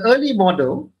 In the early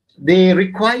model, they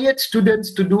required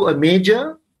students to do a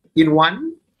major in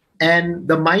one and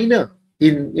the minor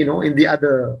in the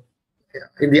other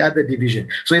division.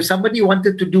 So if somebody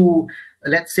wanted to do,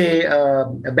 let's say, a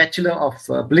Bachelor of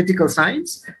Political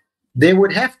Science, they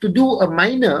would have to do a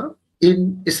minor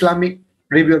in Islamic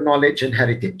Real Knowledge and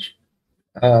Heritage.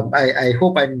 I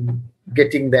hope I'm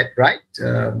getting that right.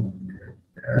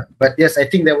 But yes, I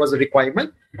think there was a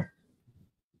requirement.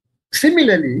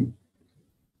 Similarly,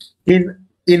 in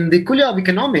the Kuala of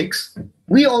Economics,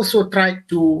 we also tried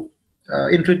to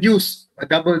introduce a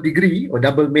double degree or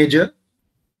double major,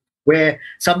 where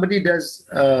somebody does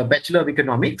a Bachelor of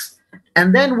Economics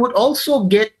and then would also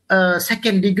get a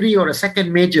second degree or a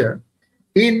second major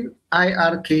in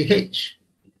IRKH,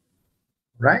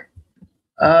 right?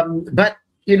 But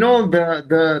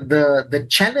the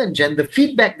challenge and the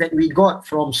feedback that we got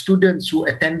from students who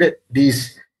attended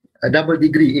these double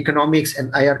degree economics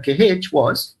and IRKH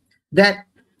was that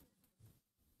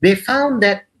they found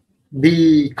that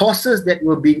the courses that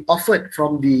were being offered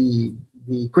from the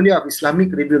Kuala of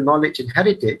Islamic Real Knowledge and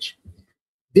Heritage,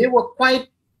 they were quite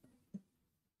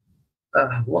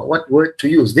what word to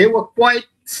use? They were quite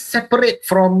separate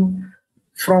from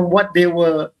what they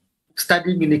were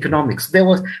studying in economics.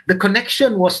 The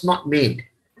connection was not made.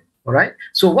 All right.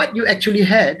 So what you actually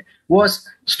had was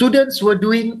students were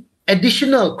doing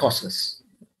additional courses.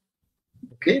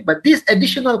 Okay, but these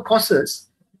additional courses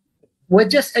were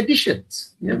just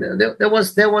additions. There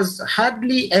was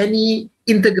hardly any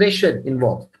integration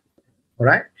involved. All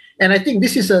right. And I think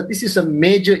this is a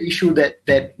major issue that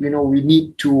we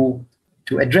need to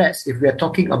address if we are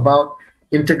talking about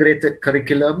integrated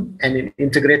curriculum and an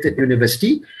integrated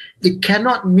university. It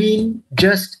cannot mean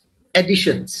just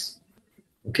additions.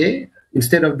 Okay,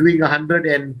 Instead of doing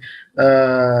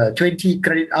 120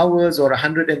 credit hours or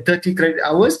 130 credit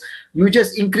hours, you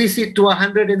just increase it to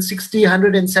 160,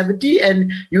 170,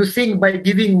 and you think by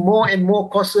giving more and more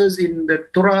courses in the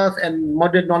Turath and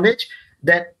modern knowledge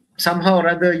that somehow or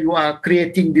other you are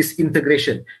creating this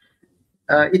integration.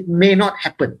 It may not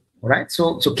happen, right?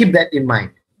 So keep that in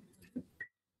mind.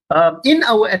 In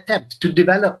our attempt to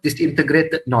develop this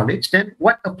integrated knowledge, then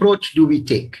what approach do we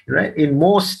take, right? In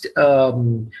most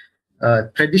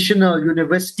traditional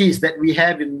universities that we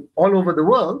have in all over the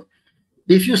world,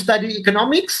 if you study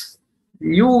economics,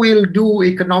 you will do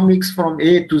economics from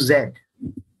A to Z,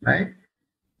 right?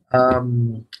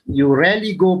 You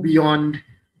rarely go beyond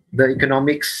the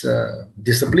economics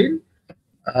discipline,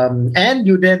 and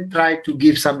you then try to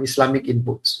give some Islamic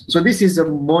inputs. So this is a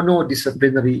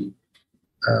monodisciplinary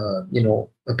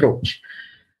approach.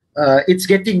 It's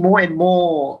getting more and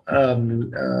more,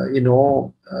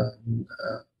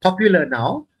 popular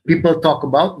now. People talk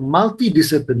about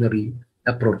multidisciplinary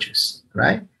approaches,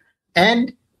 right?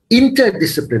 And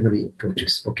interdisciplinary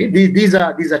approaches. Okay, these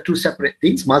are two separate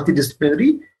things.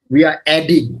 Multidisciplinary, we are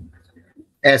adding,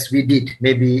 as we did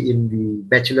maybe in the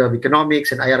Bachelor of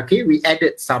Economics and IRK, we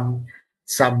added some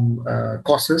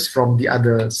courses from the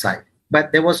other side,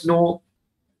 but there was no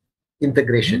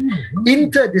integration.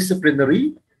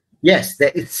 Interdisciplinary, yes, there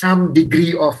is some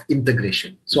degree of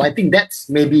integration. So I think that's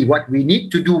maybe what we need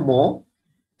to do more.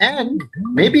 And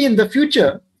maybe in the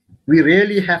future, we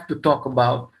really have to talk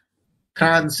about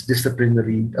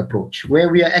transdisciplinary approach, where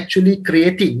we are actually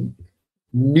creating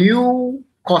new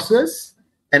courses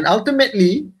and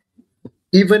ultimately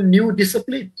even new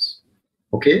disciplines.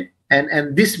 Okay,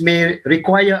 and this may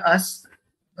require us,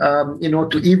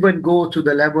 to even go to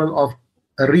the level of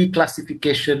a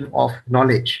reclassification of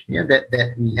knowledge,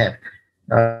 that we have.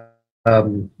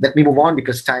 Let me move on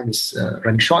because time is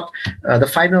running short. The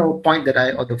final point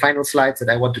or the final slides that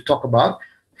I want to talk about,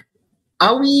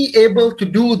 are we able to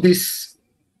do this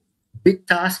big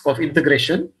task of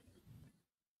integration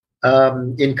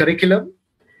in curriculum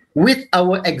with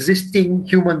our existing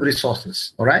human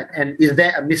resources, all right? And is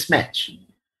there a mismatch?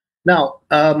 Now,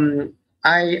 I'm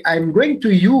going to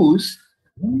use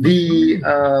the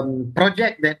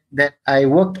project that I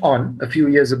worked on a few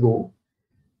years ago.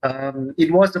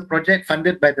 It was a project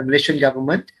funded by the Malaysian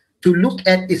government to look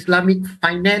at Islamic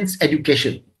finance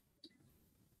education.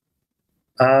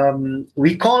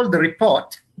 We called the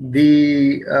report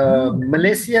the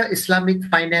Malaysia Islamic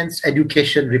Finance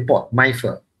Education Report,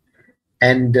 MIFA.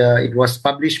 And it was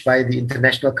published by the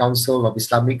International Council of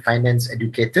Islamic Finance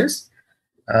Educators.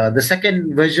 The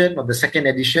second version or the second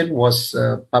edition was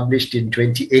published in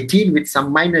 2018 with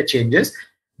some minor changes.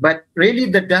 But really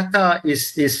the data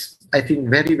is I think,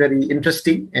 very, very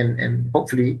interesting. And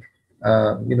hopefully,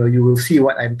 you will see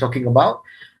what I'm talking about.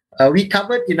 We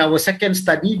covered in our second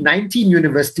study 19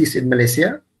 universities in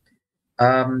Malaysia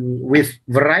with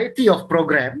variety of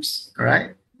programs,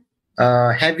 right?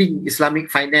 Having Islamic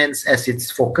finance as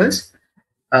its focus.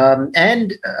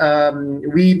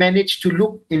 We managed to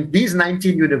look in these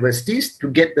 19 universities to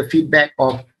get the feedback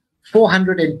of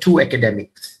 402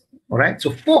 academics. All right,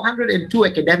 so 402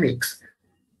 academics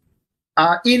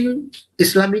are in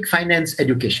Islamic finance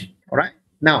education. All right,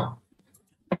 now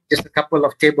just a couple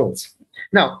of tables.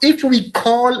 Now, if we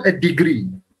call a degree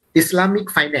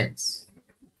Islamic finance,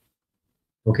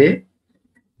 okay,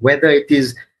 whether it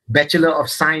is Bachelor of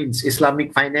Science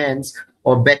Islamic Finance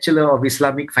or Bachelor of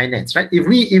Islamic Finance, right? If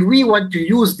we want to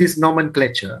use this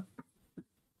nomenclature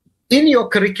in your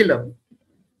curriculum,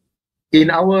 in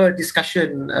our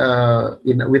discussion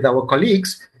with our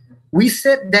colleagues, we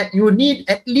said that you need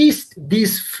at least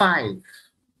these 5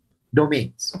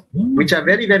 domains, which are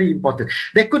very, very important.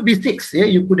 There could be 6. Yeah?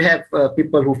 You could have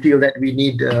people who feel that we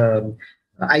need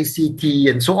ICT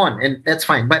and so on, and that's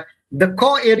fine. But the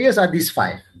core areas are these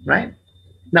 5, right?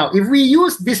 Now, if we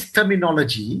use this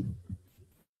terminology,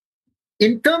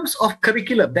 in terms of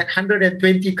curriculum, that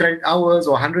 120 credit hours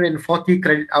or 140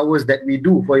 credit hours that we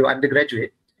do for your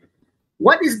undergraduate,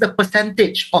 what is the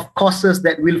percentage of courses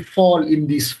that will fall in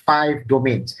these 5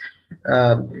 domains?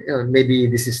 Maybe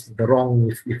this is the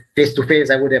wrong, if face-to-face,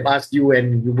 I would have asked you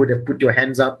and you would have put your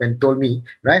hands up and told me,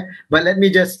 right? But let me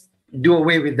just do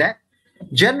away with that.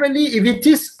 Generally, if it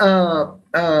is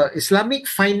Islamic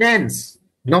finance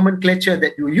nomenclature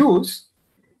that you use,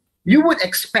 you would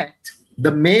expect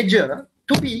the major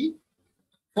to be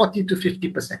 40 to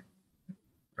 50%,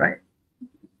 right?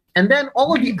 And then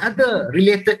all the other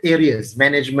related areas,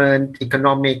 management,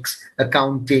 economics,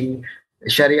 accounting,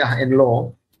 Sharia and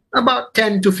law, about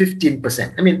 10 to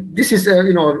 15%. I mean, this is a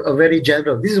very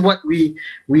general. This is what we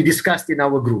discussed in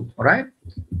our group, all right?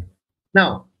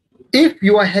 Now, if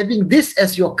you are having this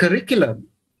as your curriculum,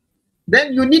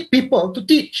 then you need people to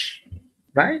teach,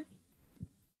 right?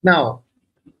 Now,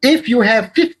 if you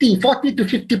have 40 to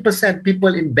 50%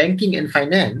 people in banking and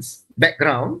finance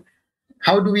background,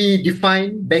 how do we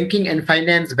define banking and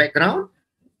finance background?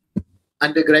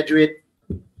 Undergraduate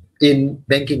in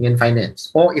banking and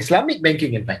finance, or Islamic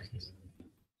banking and finance,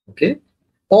 okay?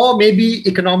 Or maybe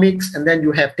economics, and then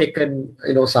you have taken,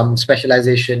 some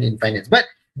specialization in finance. But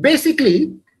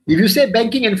basically, if you say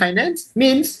banking and finance,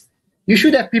 means you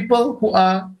should have people who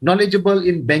are knowledgeable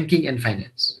in banking and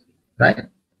finance, right?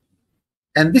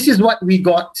 And this is what we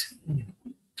got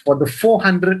for the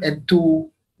 402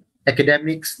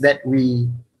 academics that we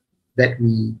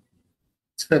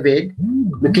surveyed,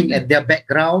 looking at their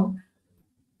background,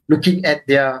 looking at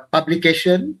their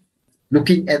publication,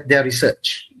 looking at their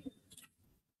research.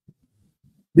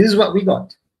 This is what we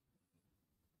got.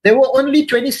 There were only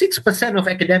 26% of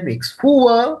academics who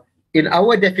were, in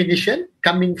our definition,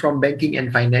 coming from banking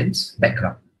and finance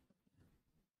background.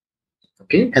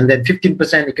 Okay, and then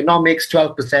 15% economics,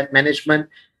 12% management,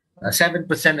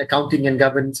 7% accounting and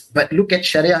governance. But look at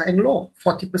Sharia and law,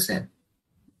 40%.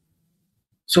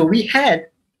 So we have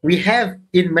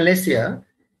in Malaysia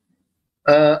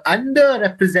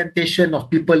underrepresentation of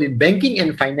people in banking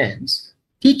and finance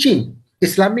teaching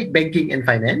Islamic banking and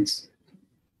finance,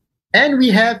 and we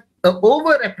have an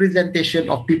overrepresentation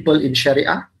of people in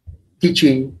Sharia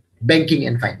teaching banking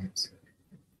and finance.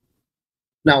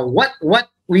 Now, what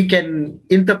we can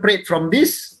interpret from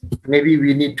this, maybe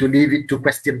we need to leave it to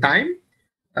question time.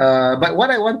 But what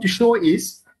I want to show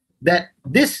is that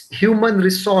this human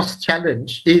resource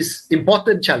challenge is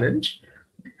important challenge.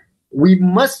 We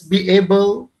must be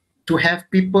able to have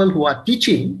people who are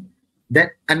teaching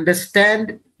that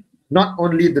understand not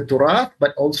only the Torah,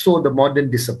 but also the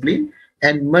modern discipline,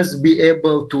 and must be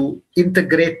able to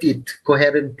integrate it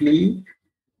coherently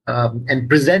and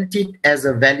present it as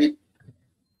a valid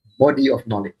body of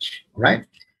knowledge, right?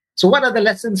 So what are the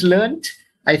lessons learned?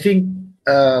 I think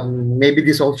maybe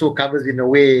this also covers in a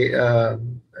way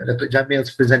Dr.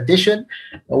 Jamil's presentation.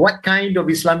 What kind of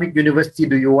Islamic university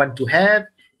do you want to have?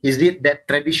 Is it that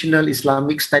traditional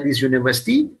Islamic studies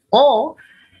university, or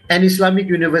an Islamic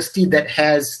university that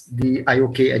has the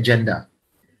IOK agenda?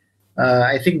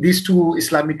 I think these two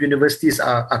Islamic universities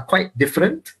are quite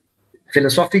different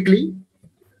philosophically,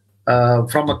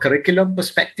 from a curriculum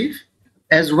perspective,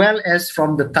 as well as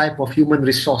from the type of human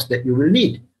resource that you will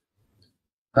need.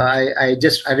 I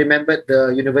remembered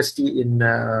the university in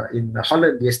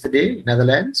Holland yesterday,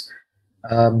 Netherlands.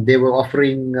 They were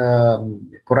offering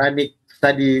Quranic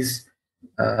studies,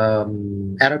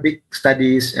 Arabic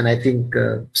studies, and I think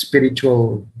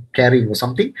spiritual caring or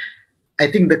something.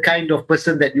 I think the kind of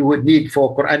person that you would need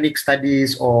for Quranic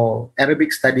studies or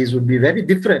Arabic studies would be very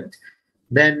different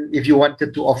than if you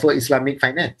wanted to offer Islamic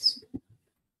finance.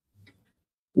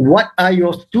 What are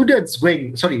your students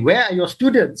where are your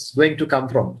students going to come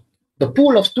from? The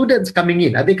pool of students coming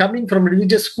in, are they coming from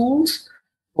religious schools,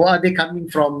 or are they coming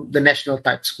from the national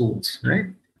type schools, right?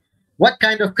 What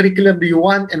kind of curriculum do you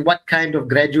want, and what kind of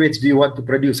graduates do you want to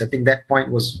produce? I think that point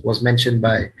was mentioned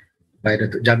by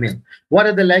Dr. Jamil. What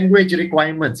are the language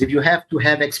requirements? If you have to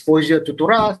have exposure to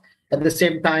Torah, at the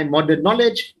same time modern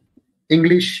knowledge,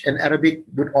 English and Arabic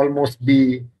would almost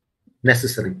be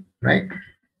necessary, right?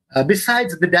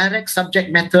 Besides the direct subject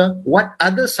matter, what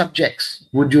other subjects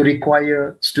would you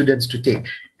require students to take?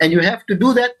 And you have to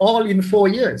do that all in 4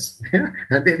 years.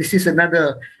 This is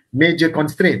another major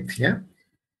constraint. Yeah,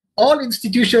 all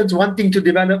institutions wanting to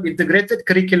develop integrated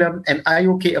curriculum and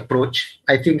IOK approach,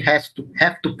 I think, have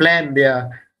to plan their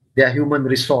human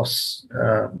resource,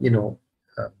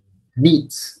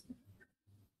 needs.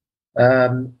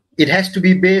 It has to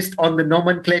be based on the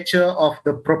nomenclature of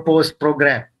the proposed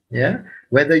program. Yeah,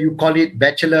 whether you call it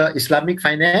Bachelor Islamic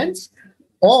Finance,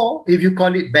 or if you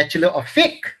call it Bachelor of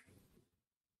Fiqh,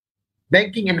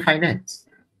 Banking and Finance,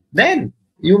 then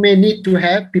you may need to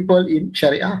have people in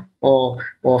Sharia or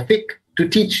Fiqh to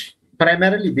teach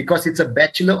primarily, because it's a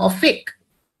Bachelor of Fiqh.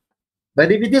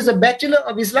 But if it is a Bachelor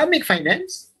of Islamic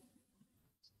Finance,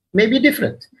 maybe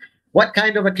different. What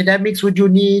kind of academics would you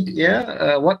need?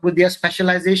 Yeah, what would their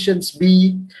specializations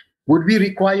be? Would we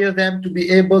require them to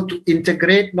be able to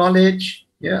integrate knowledge,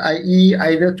 i.e.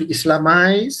 either to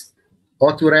Islamize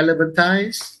or to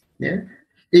relevantize? Yeah?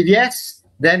 If yes,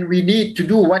 then we need to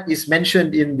do what is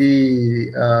mentioned in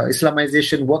the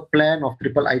Islamization work plan of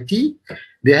IIIT.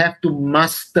 They have to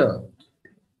master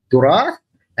Torah,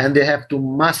 and they have to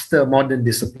master modern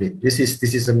discipline. This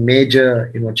is a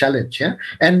major challenge. Yeah?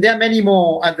 And there are many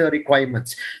more other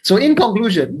requirements. So in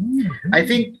conclusion, I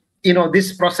think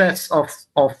this process of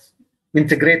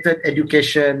integrated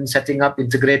education, setting up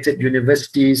integrated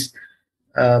universities.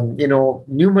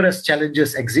 Numerous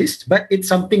challenges exist, but it's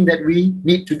something that we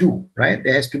need to do, right?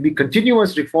 There has to be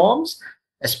continuous reforms,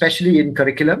 especially in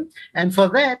curriculum. And for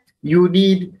that, you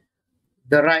need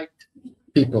the right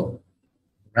people,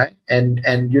 right? And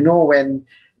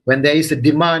when there is a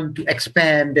demand to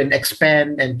expand and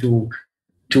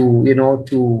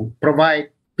to provide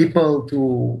people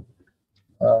to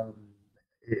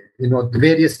the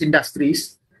various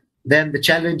industries, then the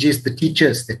challenge is the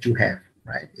teachers that you have,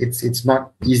 right? It's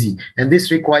not easy, and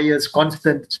this requires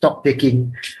constant stock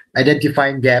taking,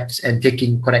 identifying gaps, and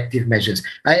taking corrective measures.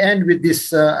 I end with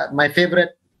this, my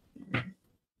favorite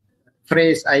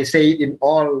phrase. I say it in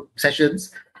all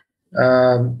sessions.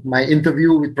 My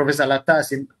interview with Professor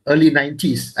Alatas in early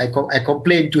 90s, I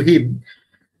complained to him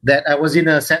that I was in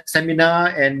a seminar,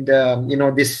 and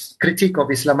this critic of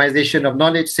Islamization of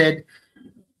knowledge said,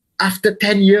 after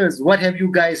 10 years, what have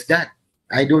you guys done?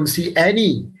 I don't see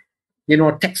any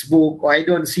textbook, or I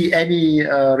don't see any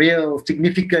real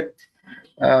significant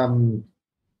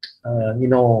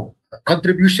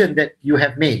contribution that you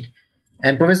have made.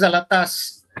 And Professor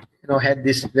Alatas had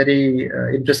this very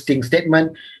interesting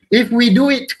statement: if we do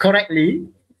it correctly,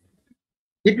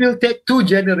 it will take 2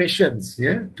 generations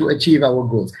to achieve our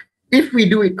goals, if we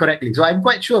do it correctly. So I'm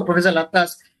quite sure Professor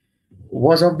Alatas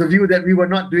was of the view that we were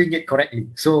not doing it correctly.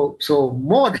 So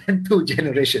more than 2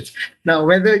 generations. Now,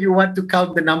 whether you want to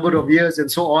count the number of years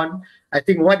and so on, I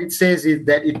think what it says is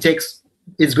that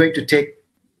it's going to take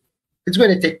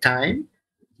time,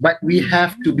 but we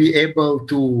have to be able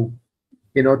to,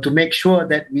 to make sure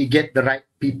that we get the right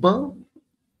people,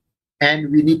 and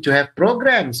we need to have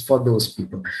programs for those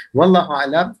people. Wallahu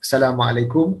alam. Assalamu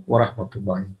alaikum wa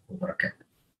rahmatullahi wa barakatuh.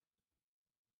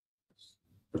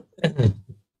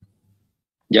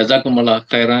 Jazakumullah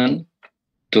khairan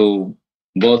to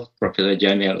both Professor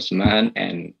Jamil Osman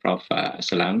and Prof.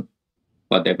 ASLAM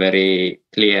for the very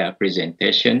clear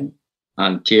presentation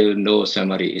until no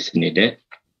summary is needed.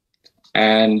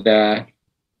 And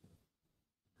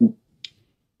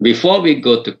before we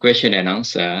go to question and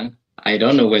answer, I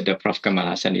don't know whether Prof. Kamal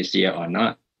Hassan is here or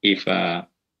not. If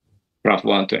Prof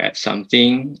want to add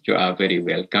something, you are very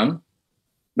welcome.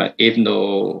 But if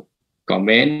no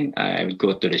comment, I will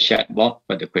go to the chat box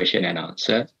for the question and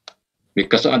answer.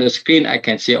 Because on the screen, I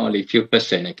can see only few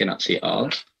person. I cannot see all.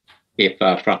 If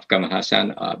Prof. Kamal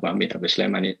Hassan or Bamid Abu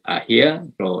Sulaiman are here,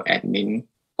 pro admin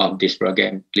of this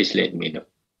program, please let me know.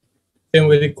 Can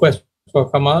we request for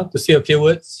Kamal to say a few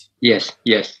words? Yes.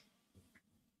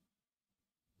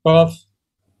 Prof.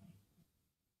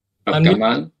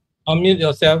 Kamal. Unmute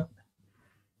yourself.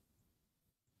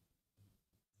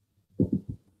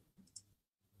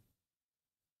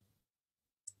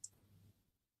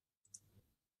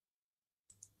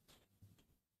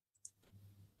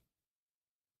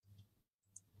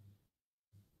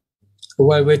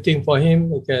 While waiting for him,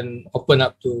 we can open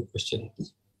up to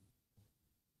questions.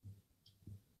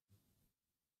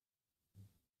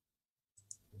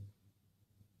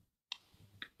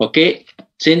 Okay,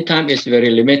 since time is very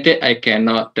limited, I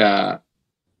cannot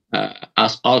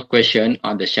ask all questions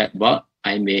on the chat box.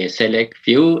 I may select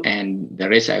few, and the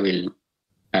rest I will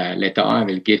later on I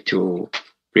will give to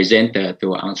presenter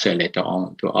to answer later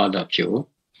on to all of you.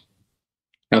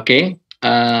 Okay,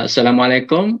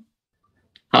 Assalamualaikum.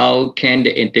 How can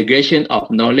the integration of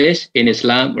knowledge in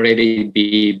Islam really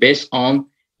be based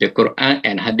on the Quran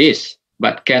and Hadith,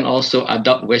 but can also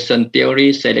adopt Western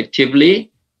theory selectively?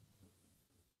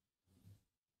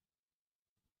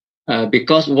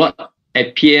 Because what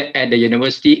appears at the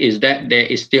university is that there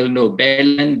is still no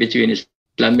balance between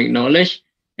Islamic knowledge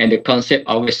and the concept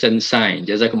of Western science.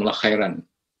 Jazakumullah khairan.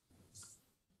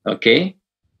 Okay,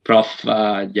 Prof.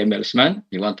 Jamil Osman,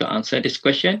 you want to answer this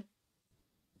question?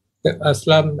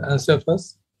 ASLAM, answer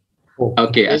first.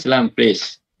 Okay, ASLAM,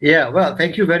 please. Yeah, well,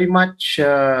 thank you very much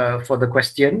for the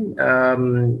question.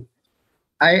 I'm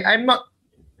not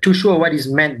too sure what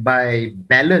is meant by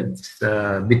balance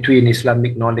between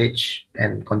Islamic knowledge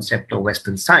and concept of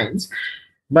Western science.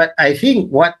 But I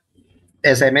think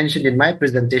as I mentioned in my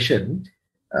presentation,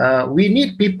 we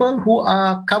need people who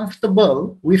are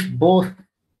comfortable with both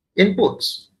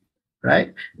inputs,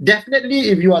 right? Definitely,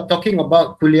 if you are talking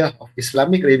about Kuliah of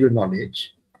Islamic Radio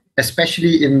Knowledge,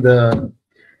 especially in the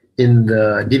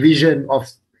division of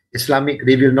Islamic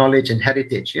Radio Knowledge and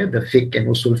Heritage, the fiqh and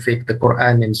usul fiqh, the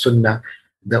Quran and Sunnah,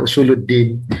 the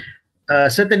usuluddin,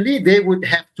 certainly they would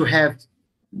have to have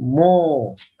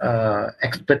more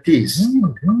expertise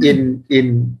in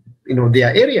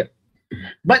their area,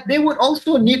 but they would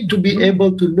also need to be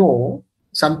able to know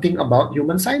something about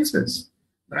human sciences,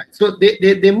 right? So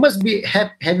they must be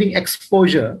having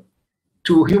exposure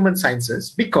to human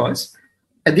sciences, because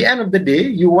at the end of the day,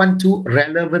 you want to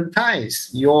relevantize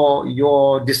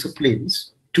your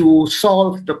disciplines to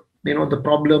solve the the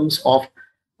problems of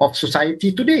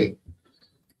society today.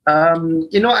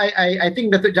 I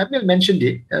think that Jamil mentioned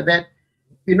it, that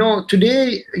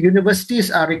today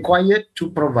universities are required to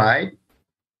provide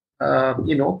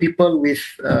people with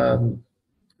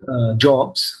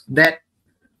jobs that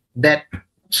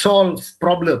solve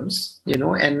problems,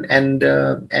 and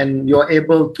you're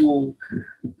able to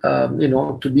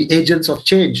to be agents of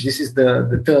change. This is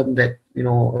the term that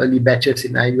early batches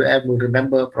in IIUM will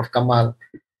remember. Prof. Kamal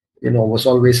was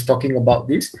always talking about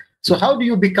this. So how do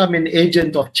you become an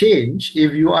agent of change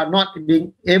if you are not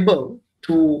being able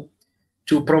to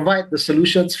provide the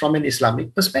solutions from an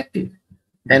Islamic perspective?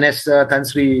 And as Tan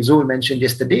Sri Zul mentioned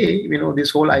yesterday,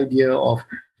 this whole idea of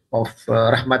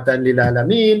rahmatan lil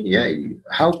alamin,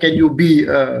 how can you be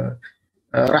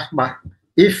rahmah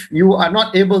if you are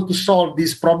not able to solve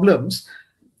these problems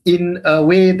in a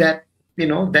way that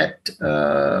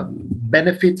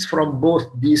benefits from both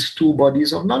these two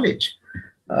bodies of knowledge?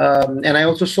 And I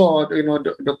also saw,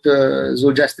 Dr.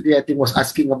 Zuljastri, I think, was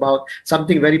asking about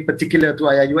something very particular to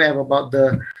IIUM about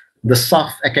the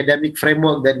soft academic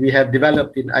framework that we have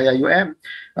developed in IIUM.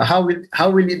 How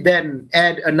will it then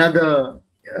add another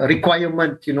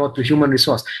requirement, to human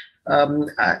resource?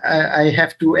 I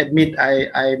have to admit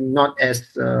I'm not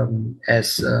as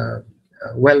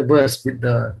well versed with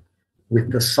the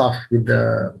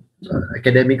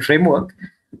academic framework,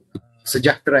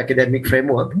 Sejahtera academic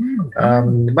framework.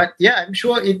 But yeah, I'm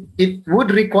sure it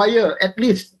would require at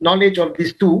least knowledge of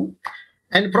these two,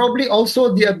 and probably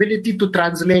also the ability to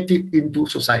translate it into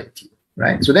society,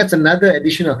 right? So that's another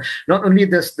additional. Not only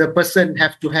does the person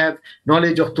have to have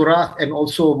knowledge of Turath and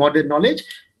also modern knowledge,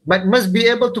 but must be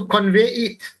able to convey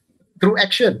it through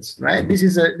actions, right? This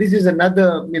is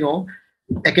another,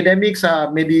 academics are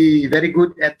maybe very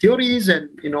good at theories, and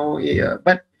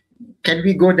but can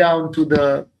we go down to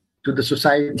the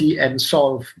society and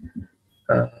solve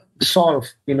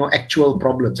actual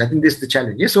problems? I think this is the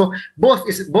challenge. Yeah? So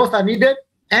both are needed,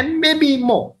 and maybe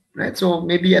more, right? So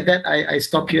maybe at that I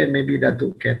stop here, and maybe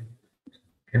Dato can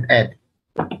add.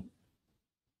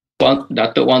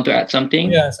 Dato want to add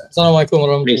something? Yes. Assalamualaikum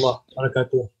warahmatullahi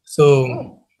wabarakatuh.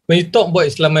 So when you talk about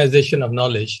Islamization of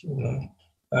knowledge,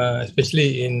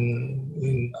 especially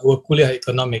in our kuliah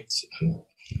economics,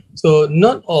 so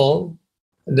not all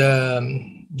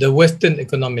the Western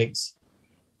economics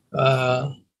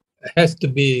has to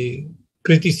be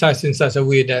criticized in such a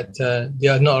way that they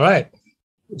are not right.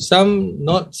 Some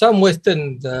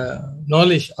Western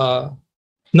knowledge are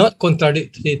not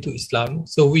contradictory to Islam,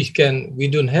 so we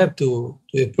don't have to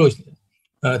approach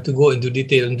to go into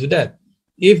detail into that.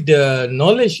 If the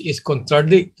knowledge is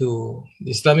contradict to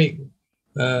Islamic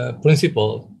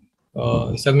principle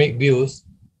or Islamic views,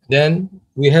 then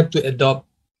we have to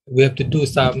do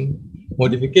some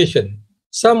modification.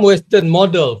 Some Western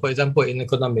model, for example, in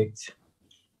economics,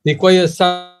 requires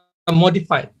some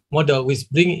modified model which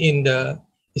bring in the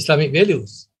Islamic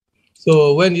values.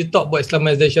 So when you talk about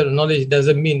Islamization of knowledge, it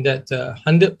doesn't mean that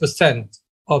 100%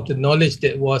 of the knowledge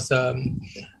that was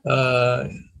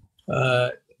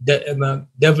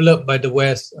developed by the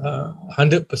West,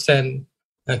 100%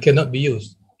 cannot be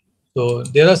used. So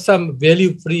there are some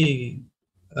value-free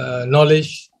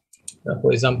knowledge,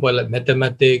 for example, like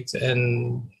mathematics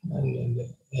and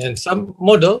some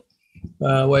model,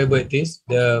 whatever it is,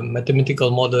 the mathematical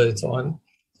model and so on.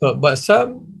 So, but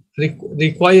some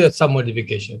require some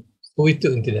modification. So we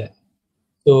took into that.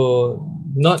 So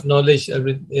not knowledge,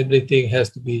 everything has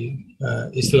to be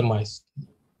Islamized.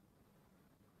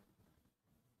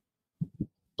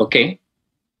 Okay.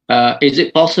 Is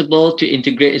it possible to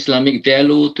integrate Islamic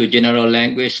value to general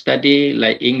language study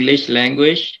like English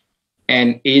language?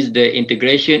 And is the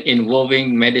integration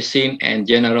involving medicine and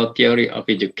general theory of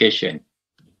education?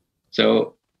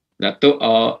 So Dato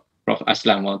or Prof.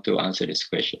 Aslam want to answer this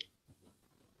question.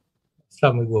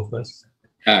 Aslam will go first.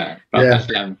 Prof.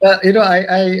 Aslam.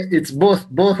 It's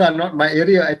both are not my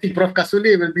area. I think Prof.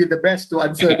 Kasuli will be the best to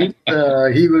answer it.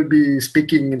 He will be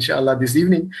speaking, inshallah, this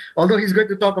evening. Although he's going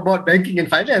to talk about banking and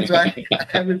finance, so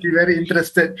I will be very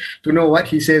interested to know what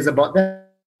he says about that.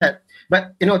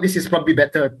 But this is probably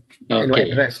better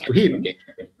addressed to him.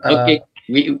 Okay.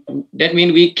 That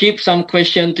means we keep some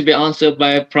question to be answered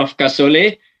by Prof.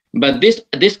 Kasole, but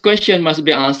this question must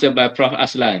be answered by Prof.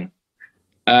 Aslan.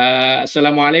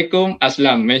 Assalamualaikum,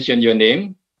 Aslam, mention your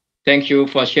name. Thank you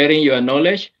for sharing your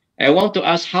knowledge. I want to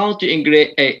ask how to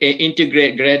integrate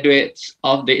graduates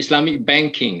of the Islamic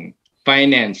banking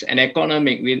finance and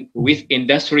economic with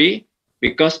industry,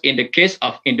 because in the case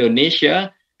of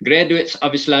Indonesia, graduates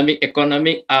of Islamic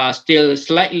economic are still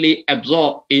slightly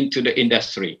absorbed into the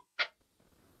industry.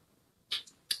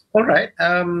 All right.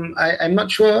 I'm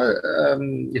not sure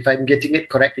if I'm getting it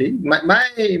correctly.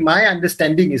 My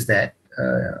understanding is that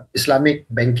Islamic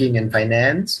banking and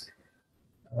finance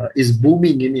is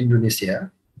booming in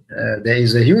Indonesia. There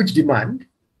is a huge demand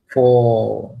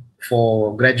for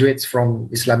graduates from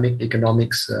Islamic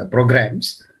economics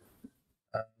programs.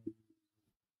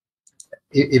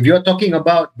 If you're talking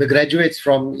about the graduates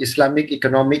from Islamic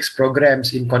economics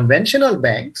programs in conventional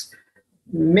banks,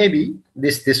 maybe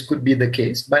this could be the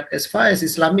case. But as far as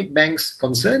Islamic banks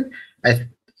concerned,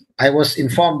 I was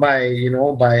informed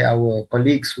by our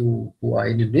colleagues who are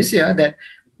in Indonesia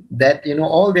that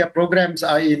all their programs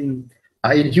are in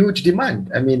huge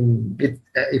demand. I mean,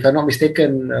 if I'm not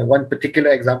mistaken, one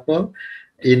particular example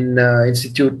in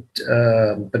Institute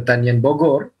Pertanian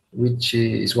Bogor, which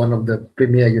is one of the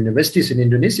premier universities in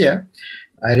Indonesia,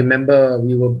 I remember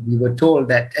we were told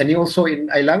that, and also in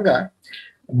Airlangga,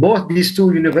 both these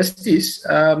two universities,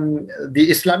 the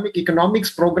Islamic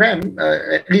economics program,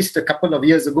 at least a couple of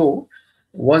years ago,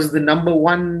 was the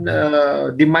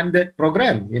 #1 demanded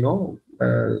program.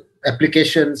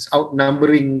 Applications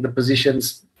outnumbering the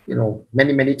positions,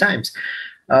 many times.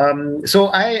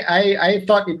 So I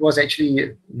thought it was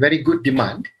actually very good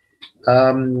demand.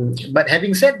 But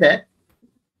having said that,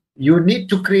 you need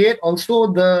to create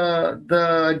also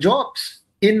the jobs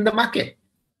in the market,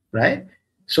 right?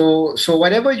 So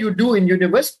whatever you do in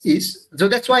universities, so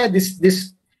that's why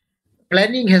this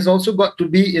planning has also got to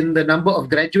be in the number of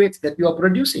graduates that you are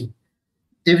producing.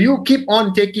 If you keep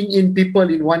on taking in people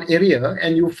in one area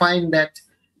and you find that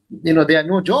there are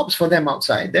no jobs for them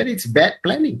outside, then it's bad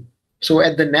planning. So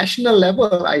at the national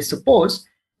level, I suppose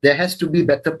there has to be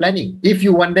better planning if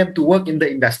you want them to work in the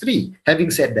industry.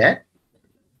 Having said that,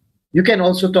 you can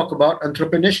also talk about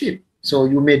entrepreneurship. So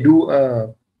you may do a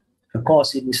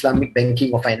course in Islamic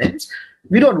banking or finance.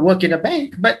 We don't work in a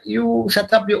bank, but you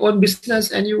set up your own business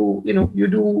and you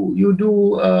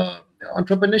do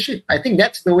entrepreneurship. I think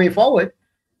that's the way forward.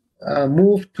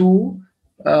 Move to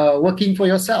working for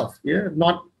yourself,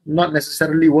 not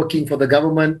necessarily working for the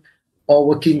government or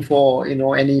working for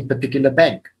any particular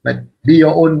bank, but be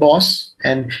your own boss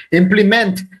and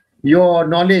implement your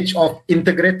knowledge of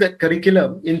integrated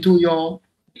curriculum into your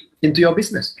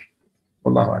business.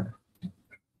 Prof.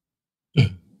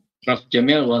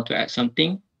 Jamil, want to add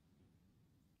something?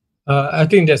 I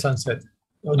think that's answered.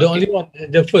 The only one,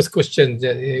 the first question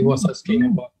that he was asking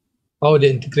about how the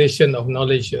integration of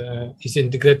knowledge is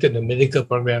integrated in the medical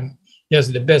program. Yes,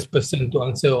 the best person to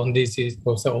answer on this is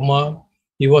Professor Omar.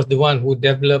 He was the one who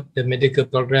developed the medical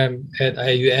program at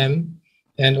IIUM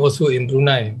and also in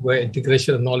Brunei, where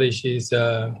integration of knowledge is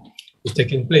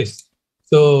taking place.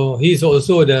 So he's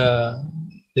also the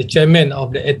chairman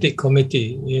of the ethics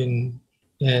committee in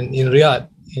Riyadh,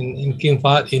 in King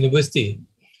Fahd University.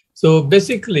 So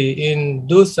basically, in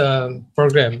those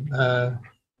programs,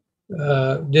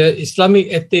 the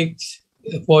Islamic ethics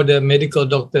for the medical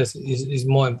doctors is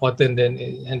more important than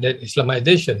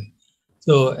Islamization.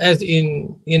 So as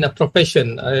in a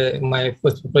profession, my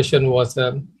first profession was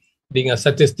being a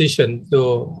statistician.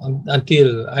 So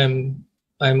until I'm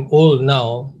old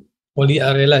now, only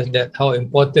I realized that how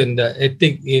important the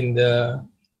ethic in the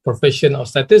profession of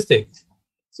statistics.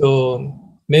 So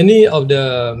many of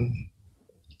the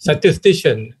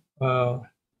statistician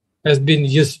has been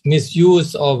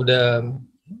misuse of the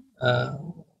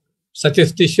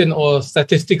statistician or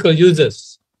statistical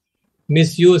users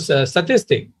misuse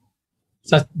statistic.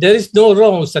 There is no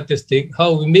wrong with statistic.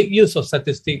 How we make use of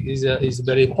statistic is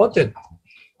very important.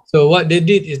 So what they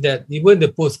did is that even the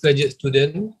postgraduate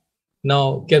student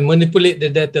now can manipulate the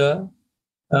data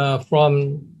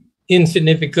from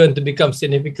insignificant to become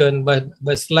significant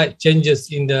by slight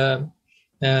changes in the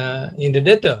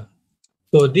data.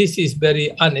 So this is very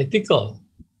unethical.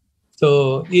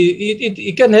 So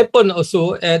it can happen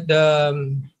also at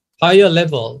the higher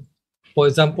level. For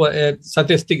example, at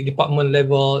statistic department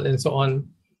level and so on.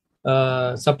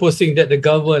 Supposing that the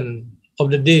government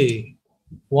of the day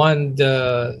want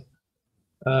the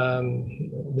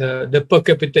per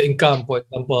capita income, for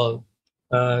example,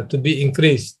 to be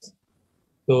increased.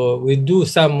 So we do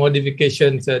some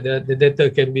modifications. The data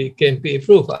can be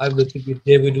improved. I will think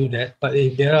they will do that. But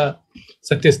if there are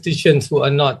statisticians who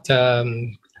are not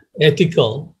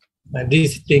ethical,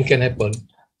 this thing can happen.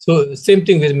 So same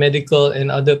thing with medical and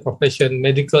other profession.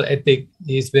 Medical ethic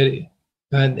is the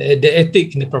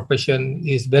ethic in the profession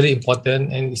is very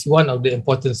important, and it's one of the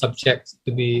important subjects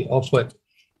to be offered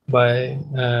by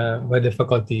the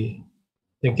faculty.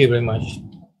 Thank you very much.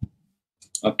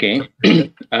 Okay.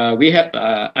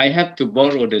 I have to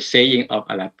borrow the saying of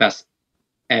Alatas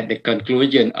at the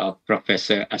conclusion of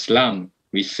Professor ASLAM.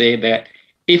 We say that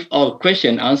if all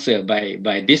questions answered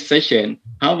by this session,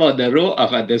 how about the row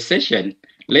of other session?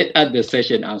 Let other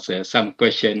session answer some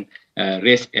question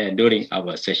raised during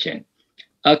our session.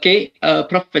 Okay,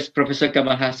 Professor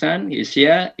Kamal Hassan is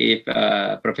here. If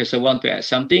Professor want to add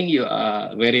something, you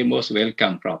are very most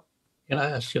welcome, Prof. Can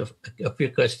I ask you a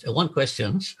few questions? One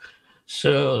question.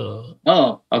 So.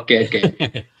 Oh, okay.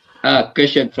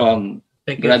 Question from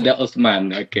Brother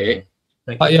Osman. Okay.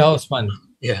 Yeah, Osman.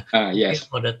 Yeah. Yes.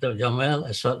 For Dr. JAMIL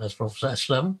as well as Professor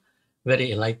ASLAM,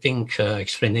 very enlightening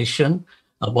explanation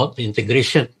about the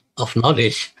integration of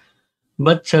knowledge.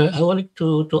 But I would like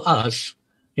to ask,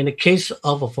 in the case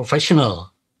of a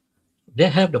professional, they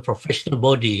have the professional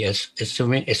body as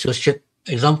associate,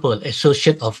 example,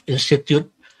 associate of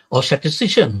Institute of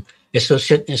Statistician,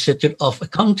 associate Institute of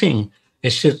Accounting,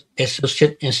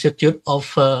 associate Institute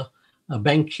of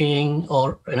Banking,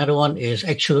 or another one is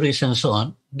actuaries and so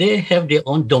on. They have their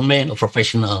own domain of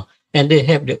professional, and they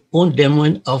have their own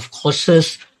domain of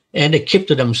courses, and they keep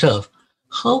to themselves.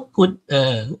 How could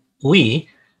we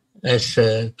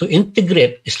to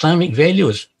integrate Islamic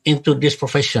values into this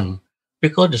profession?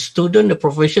 Because the student, the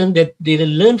profession, that they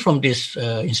learn from this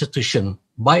institution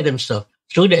by themselves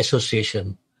through the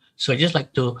association. So I just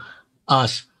like to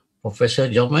ask Professor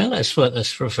JAMIL as well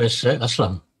as Professor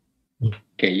ASLAM.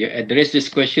 Okay, you address this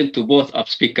question to both of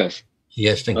speakers.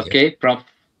 Yes, thank you. Okay, Prof.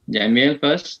 JAMIL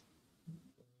first.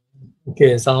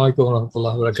 Okay, Assalamualaikum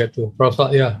warahmatullahi wabarakatuh. Prof,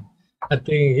 yeah, I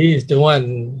think he is the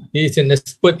one, he is an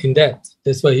expert in that.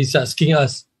 That's why he's asking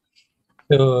us.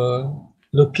 So,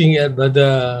 looking at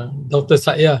Brother Dr.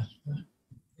 Saya,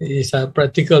 he is a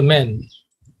practical man.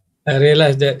 I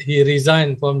realized that he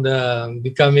resigned from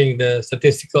becoming the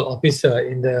statistical officer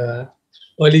in the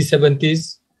early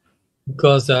 70s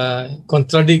because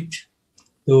contradict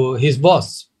to his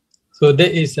boss. So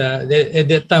that is at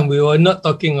that time we were not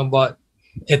talking about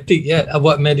ethic yet,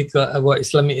 about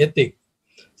Islamic ethic.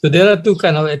 So there are two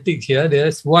kinds of ethics here.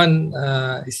 There's one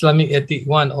Islamic ethic,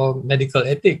 one of medical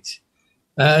ethics,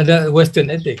 the Western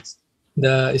ethics.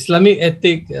 The Islamic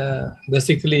ethic,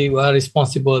 basically we are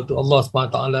responsible to Allah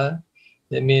subhanahu wa ta'ala.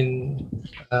 That means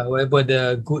whatever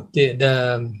the good deed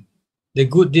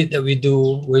that we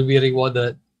do will be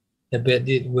rewarded, the bad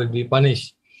deed will be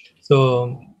punished.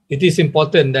 So it is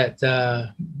important that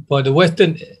for the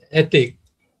Western ethic,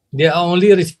 they are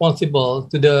only responsible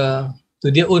to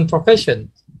their own profession.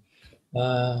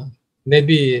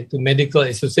 Maybe to medical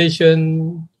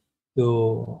association,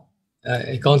 to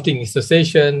accounting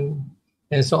association,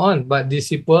 and so on. But these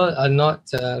people are not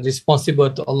responsible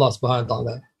to Allah subhanahu wa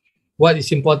ta'ala. What is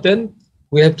important,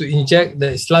 we have to inject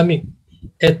the Islamic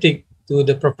ethic to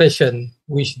the profession,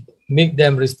 which make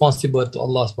them responsible to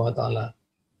Allah subhanahu wa ta'ala.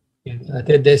 I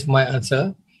think that's my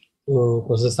answer to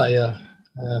Professor Saya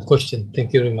question.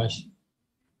 Thank you very much.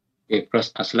 Okay,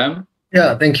 Prof. ASLAM.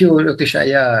 Yeah, thank you, Dr.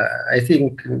 Shaya. I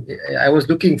think I was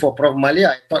looking for Prof.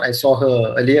 Malia. I thought I saw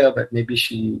her earlier, but maybe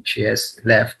she has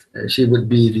left. She would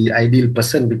be the ideal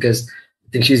person because I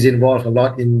think she's involved a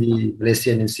lot in the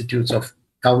Malaysian Institutes of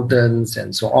Accountants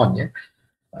and so on. Yeah.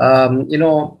 You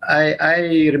know,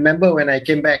 I remember when I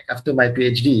came back after my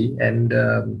PhD, and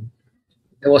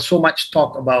there was so much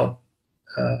talk about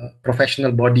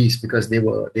professional bodies because they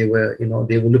were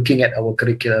looking at our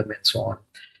curriculum and so on.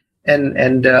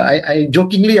 And I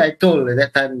jokingly, I told at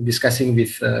that time, discussing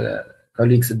with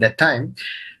colleagues at that time,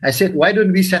 I said, why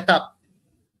don't we set up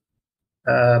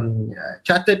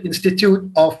Chartered Institute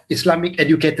of Islamic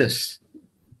Educators,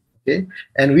 okay?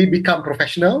 And we become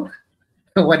professional,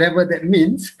 whatever that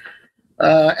means,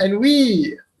 and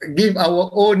we give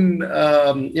our own,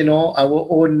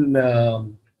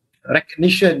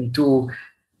 recognition to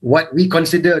what we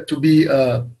consider to be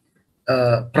a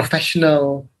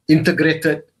professional,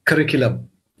 integrated curriculum,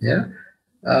 yeah,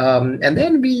 and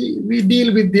then we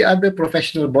deal with the other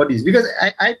professional bodies, because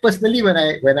I personally, when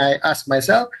I ask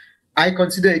myself, I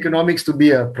consider economics to be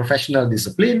a professional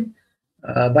discipline,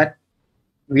 but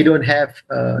we don't have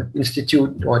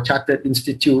institute or chartered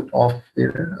institute of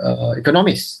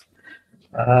economists,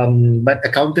 but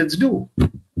accountants do,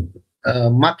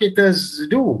 marketers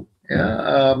do.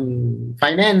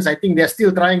 Finance, I think they're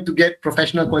still trying to get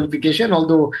professional qualification,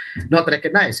 although not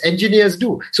recognized. Engineers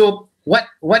do. So what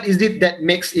is it that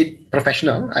makes it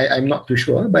professional? I'm not too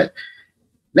sure, but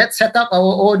let's set up our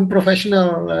own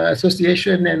professional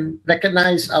association and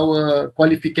recognize our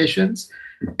qualifications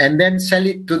and then sell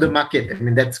it to the market. I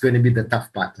mean, that's going to be the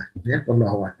tough part. Yeah,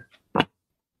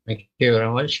 Thank you very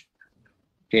much.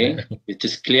 Okay, it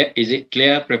is clear. Is it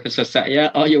clear, Professor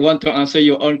Saya, or you want to answer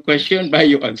your own question by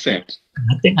your own self?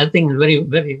 I think very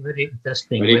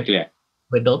interesting. Very clear.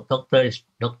 But Dr.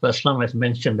 Aslam has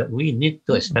mentioned that we need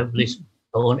to establish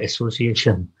our own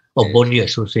association or body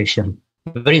association.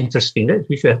 Very interesting. That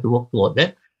we should have to work toward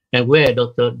that. And where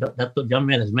Dr.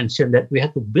 Jamil has mentioned that we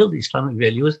have to build Islamic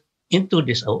values into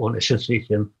this our own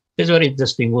association. It's a very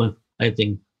interesting one. I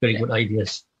think very good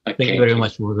ideas. Okay. Thank you very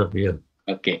much, both of you.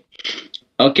 Okay.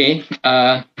 Okay.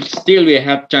 Still, we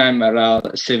have time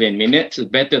around 7 minutes. It's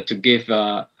better to give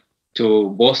to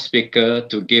both speakers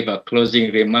to give a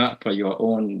closing remark for your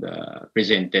own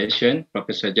presentation.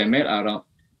 Professor Jamil, around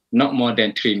not more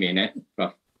than 3 minutes.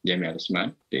 Prof. Jamil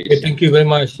Osman, please. Okay, thank you very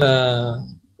much,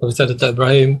 Professor Dr.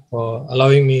 Ibrahim, for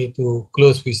allowing me to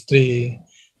close with three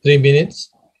minutes.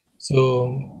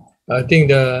 So I think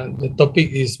the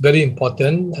topic is very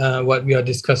important, what we are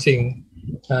discussing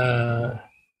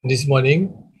this morning,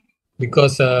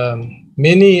 because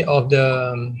many of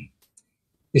the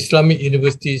Islamic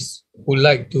universities would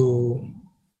like to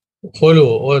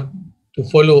follow or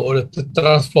to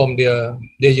transform their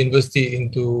university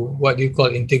into what you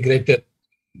call integrated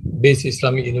based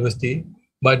Islamic university,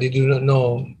 but they do not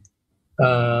know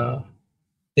the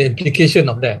implication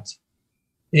of that.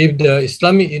 If the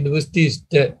Islamic universities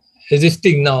that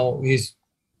existing now is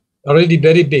already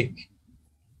very big,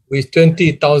 with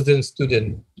 20,000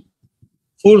 students,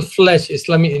 full-fledged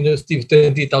Islamic university with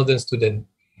 20,000 students,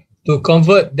 to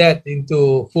convert that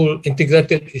into full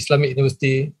integrated Islamic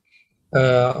university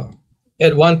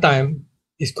at one time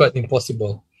is quite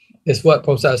impossible. That's what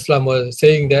Professor Aslam was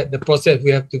saying, that the process we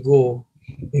have to go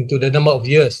into the number of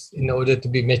years in order to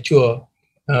be mature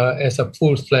as a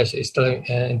full-fledged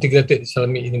integrated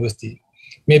Islamic university.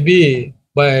 Maybe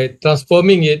by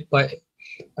transforming it, by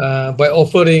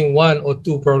offering 1 or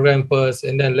 2 programs first,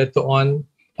 and then later on,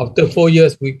 after 4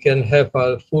 years, we can have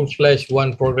a full-fledged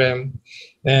one program,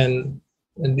 and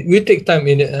we take time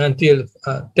in it until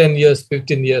 10 years,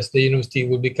 15 years, the university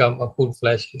will become a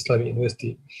full-fledged Islamic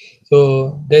university.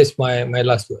 So that's my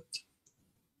last word.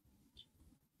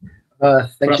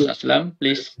 Thank you, Aslam,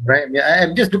 please. Right. Yeah,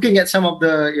 I'm just looking at some of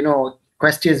the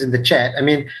questions in the chat. I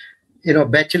mean,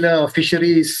 Bachelor of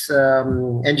Fisheries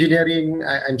Engineering.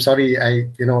 I'm sorry,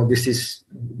 this is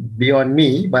beyond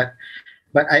me, but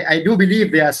I do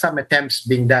believe there are some attempts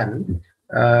being done,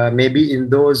 maybe in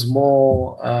those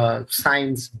more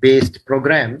science-based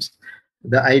programs.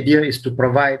 The idea is to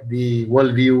provide the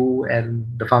worldview and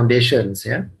the foundations.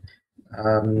 Yeah,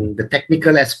 the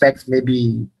technical aspects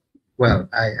maybe. Well,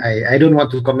 I don't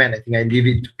want to comment. I think I leave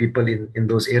it to people in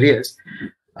those areas.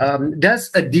 Does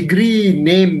a degree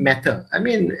name matter? I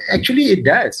mean, actually, it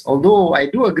does. Although I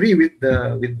do agree with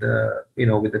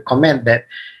the comment that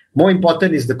more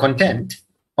important is the content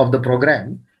of the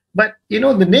program. But the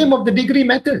name of the degree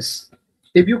matters.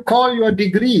 If you call your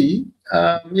degree,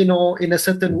 in a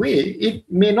certain way, it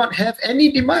may not have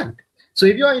any demand. So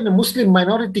if you are in a Muslim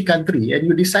minority country and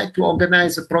you decide to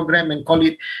organize a program and call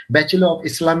it Bachelor of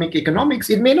Islamic Economics,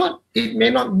 it may not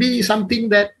be something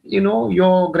that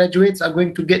your graduates are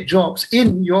going to get jobs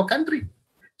in your country.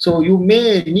 So you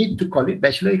may need to call it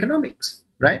Bachelor Economics,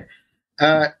 right?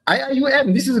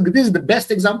 IIUM, this is the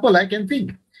best example I can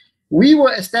think. We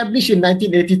were established in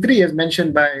 1983, as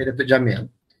mentioned by Dr. Jamil.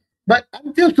 But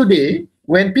until today,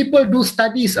 when people do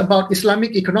studies about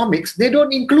Islamic economics, they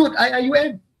don't include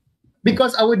IIUM,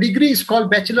 because our degree is called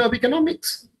Bachelor of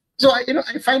Economics. So I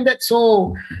find that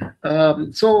so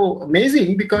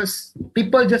amazing, because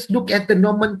people just look at the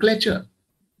nomenclature.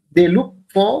 They look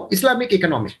for Islamic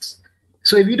economics.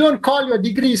 So if you don't call your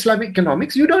degree Islamic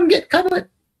economics, you don't get covered,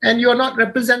 and you're not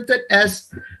represented as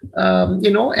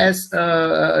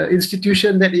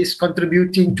institution that is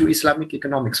contributing to Islamic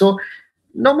economics. So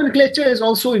nomenclature is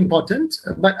also important,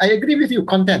 but I agree with you,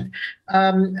 content.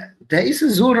 There is a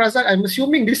Zul Razak, I'm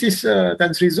assuming this is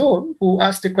Tan Sri Zul, who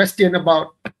asked a question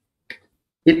about,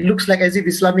 it looks like as if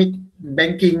Islamic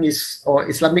banking or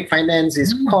Islamic finance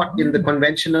is caught in the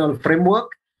conventional framework.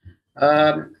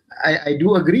 I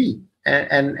do agree.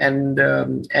 And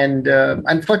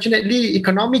unfortunately,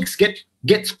 economics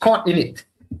gets caught in it.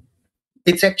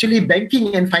 It's actually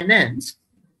banking and finance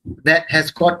that has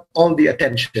got all the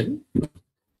attention.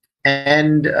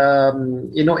 And,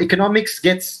 economics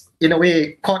gets, in a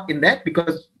way, caught in that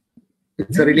because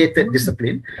it's a related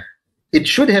discipline. It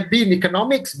should have been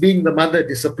economics being the mother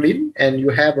discipline, and you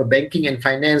have a banking and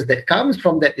finance that comes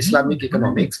from that Islamic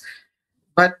economics.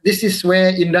 But this is where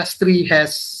industry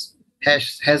has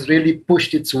really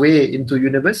pushed its way into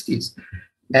universities.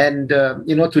 And,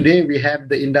 today we have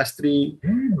the industry,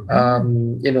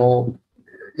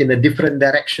 in a different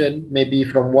direction, maybe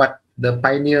from what the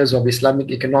pioneers of Islamic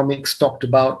economics talked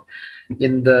about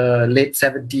in the late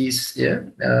 70s,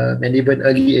 and even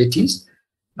early 80s.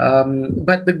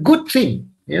 But the good thing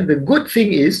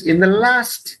is, in the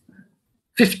last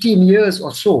 15 years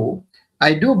or so,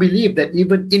 I do believe that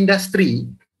even industry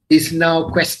is now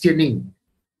questioning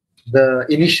the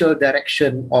initial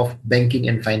direction of banking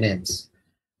and finance.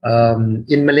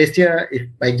 In Malaysia, if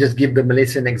I just give the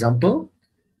Malaysian example,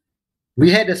 we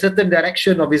had a certain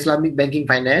direction of Islamic banking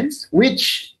finance,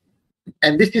 which,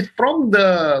 and this is from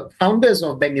the founders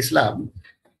of Bank Islam,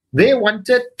 they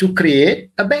wanted to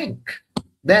create a bank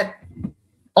that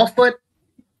offered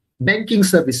banking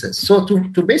services. So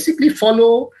to basically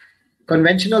follow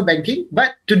conventional banking,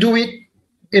 but to do it,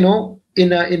 in a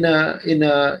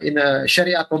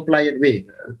Sharia compliant way,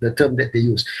 the term that they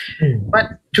use.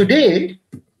 But today,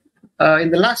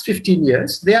 in the last 15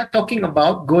 years, they are talking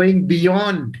about going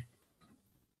beyond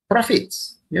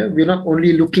profits. We're not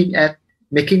only looking at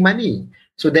making money.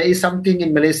 So there is something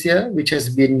in Malaysia which has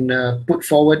been put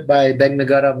forward by Bank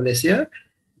Negara Malaysia,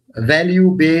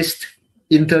 value-based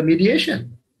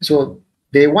intermediation. So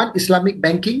they want Islamic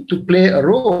banking to play a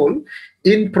role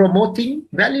in promoting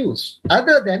values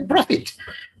other than profit.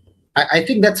 I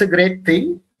think that's a great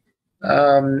thing.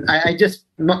 I just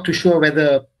not too sure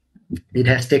whether it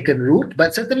has taken root,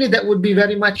 but certainly that would be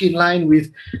very much in line with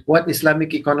what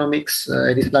Islamic economics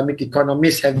and Islamic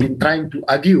economists have been trying to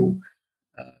argue,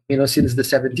 since the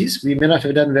 70s. We may not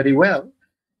have done very well,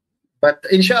 but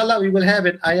inshallah we will have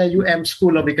an IIUM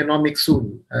School of Economics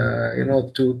soon,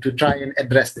 to try and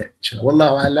address that.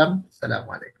 Wallahu alam. Assalamu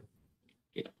alaikum.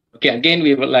 Okay, again,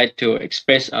 we would like to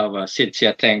express our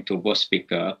sincere thanks to both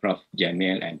speakers, Prof.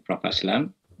 Jamil and Prof.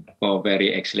 Aslam, for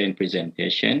very excellent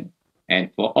presentation. And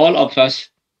for all of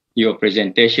us, your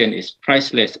presentation is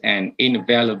priceless and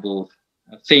invaluable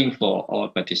thing for all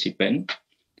participants.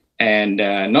 And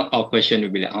not all questions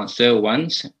will be answered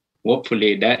once.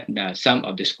 Hopefully that some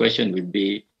of this question will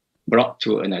be brought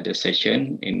to another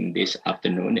session in this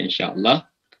afternoon, inshallah.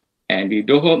 And we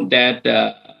do hope that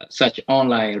such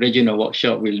online regional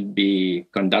workshop will be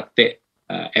conducted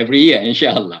every year,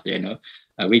 inshallah.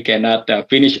 We cannot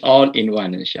finish all in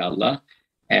one, inshallah.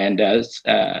 And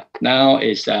now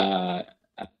is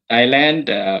Thailand,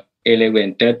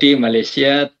 11:30,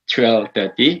 Malaysia,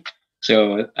 12:30.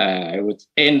 So I would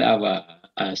end our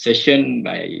session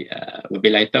by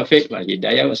wabillahi taufiq wal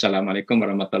hidayah. Wassalamualaikum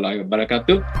warahmatullahi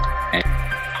wabarakatuh.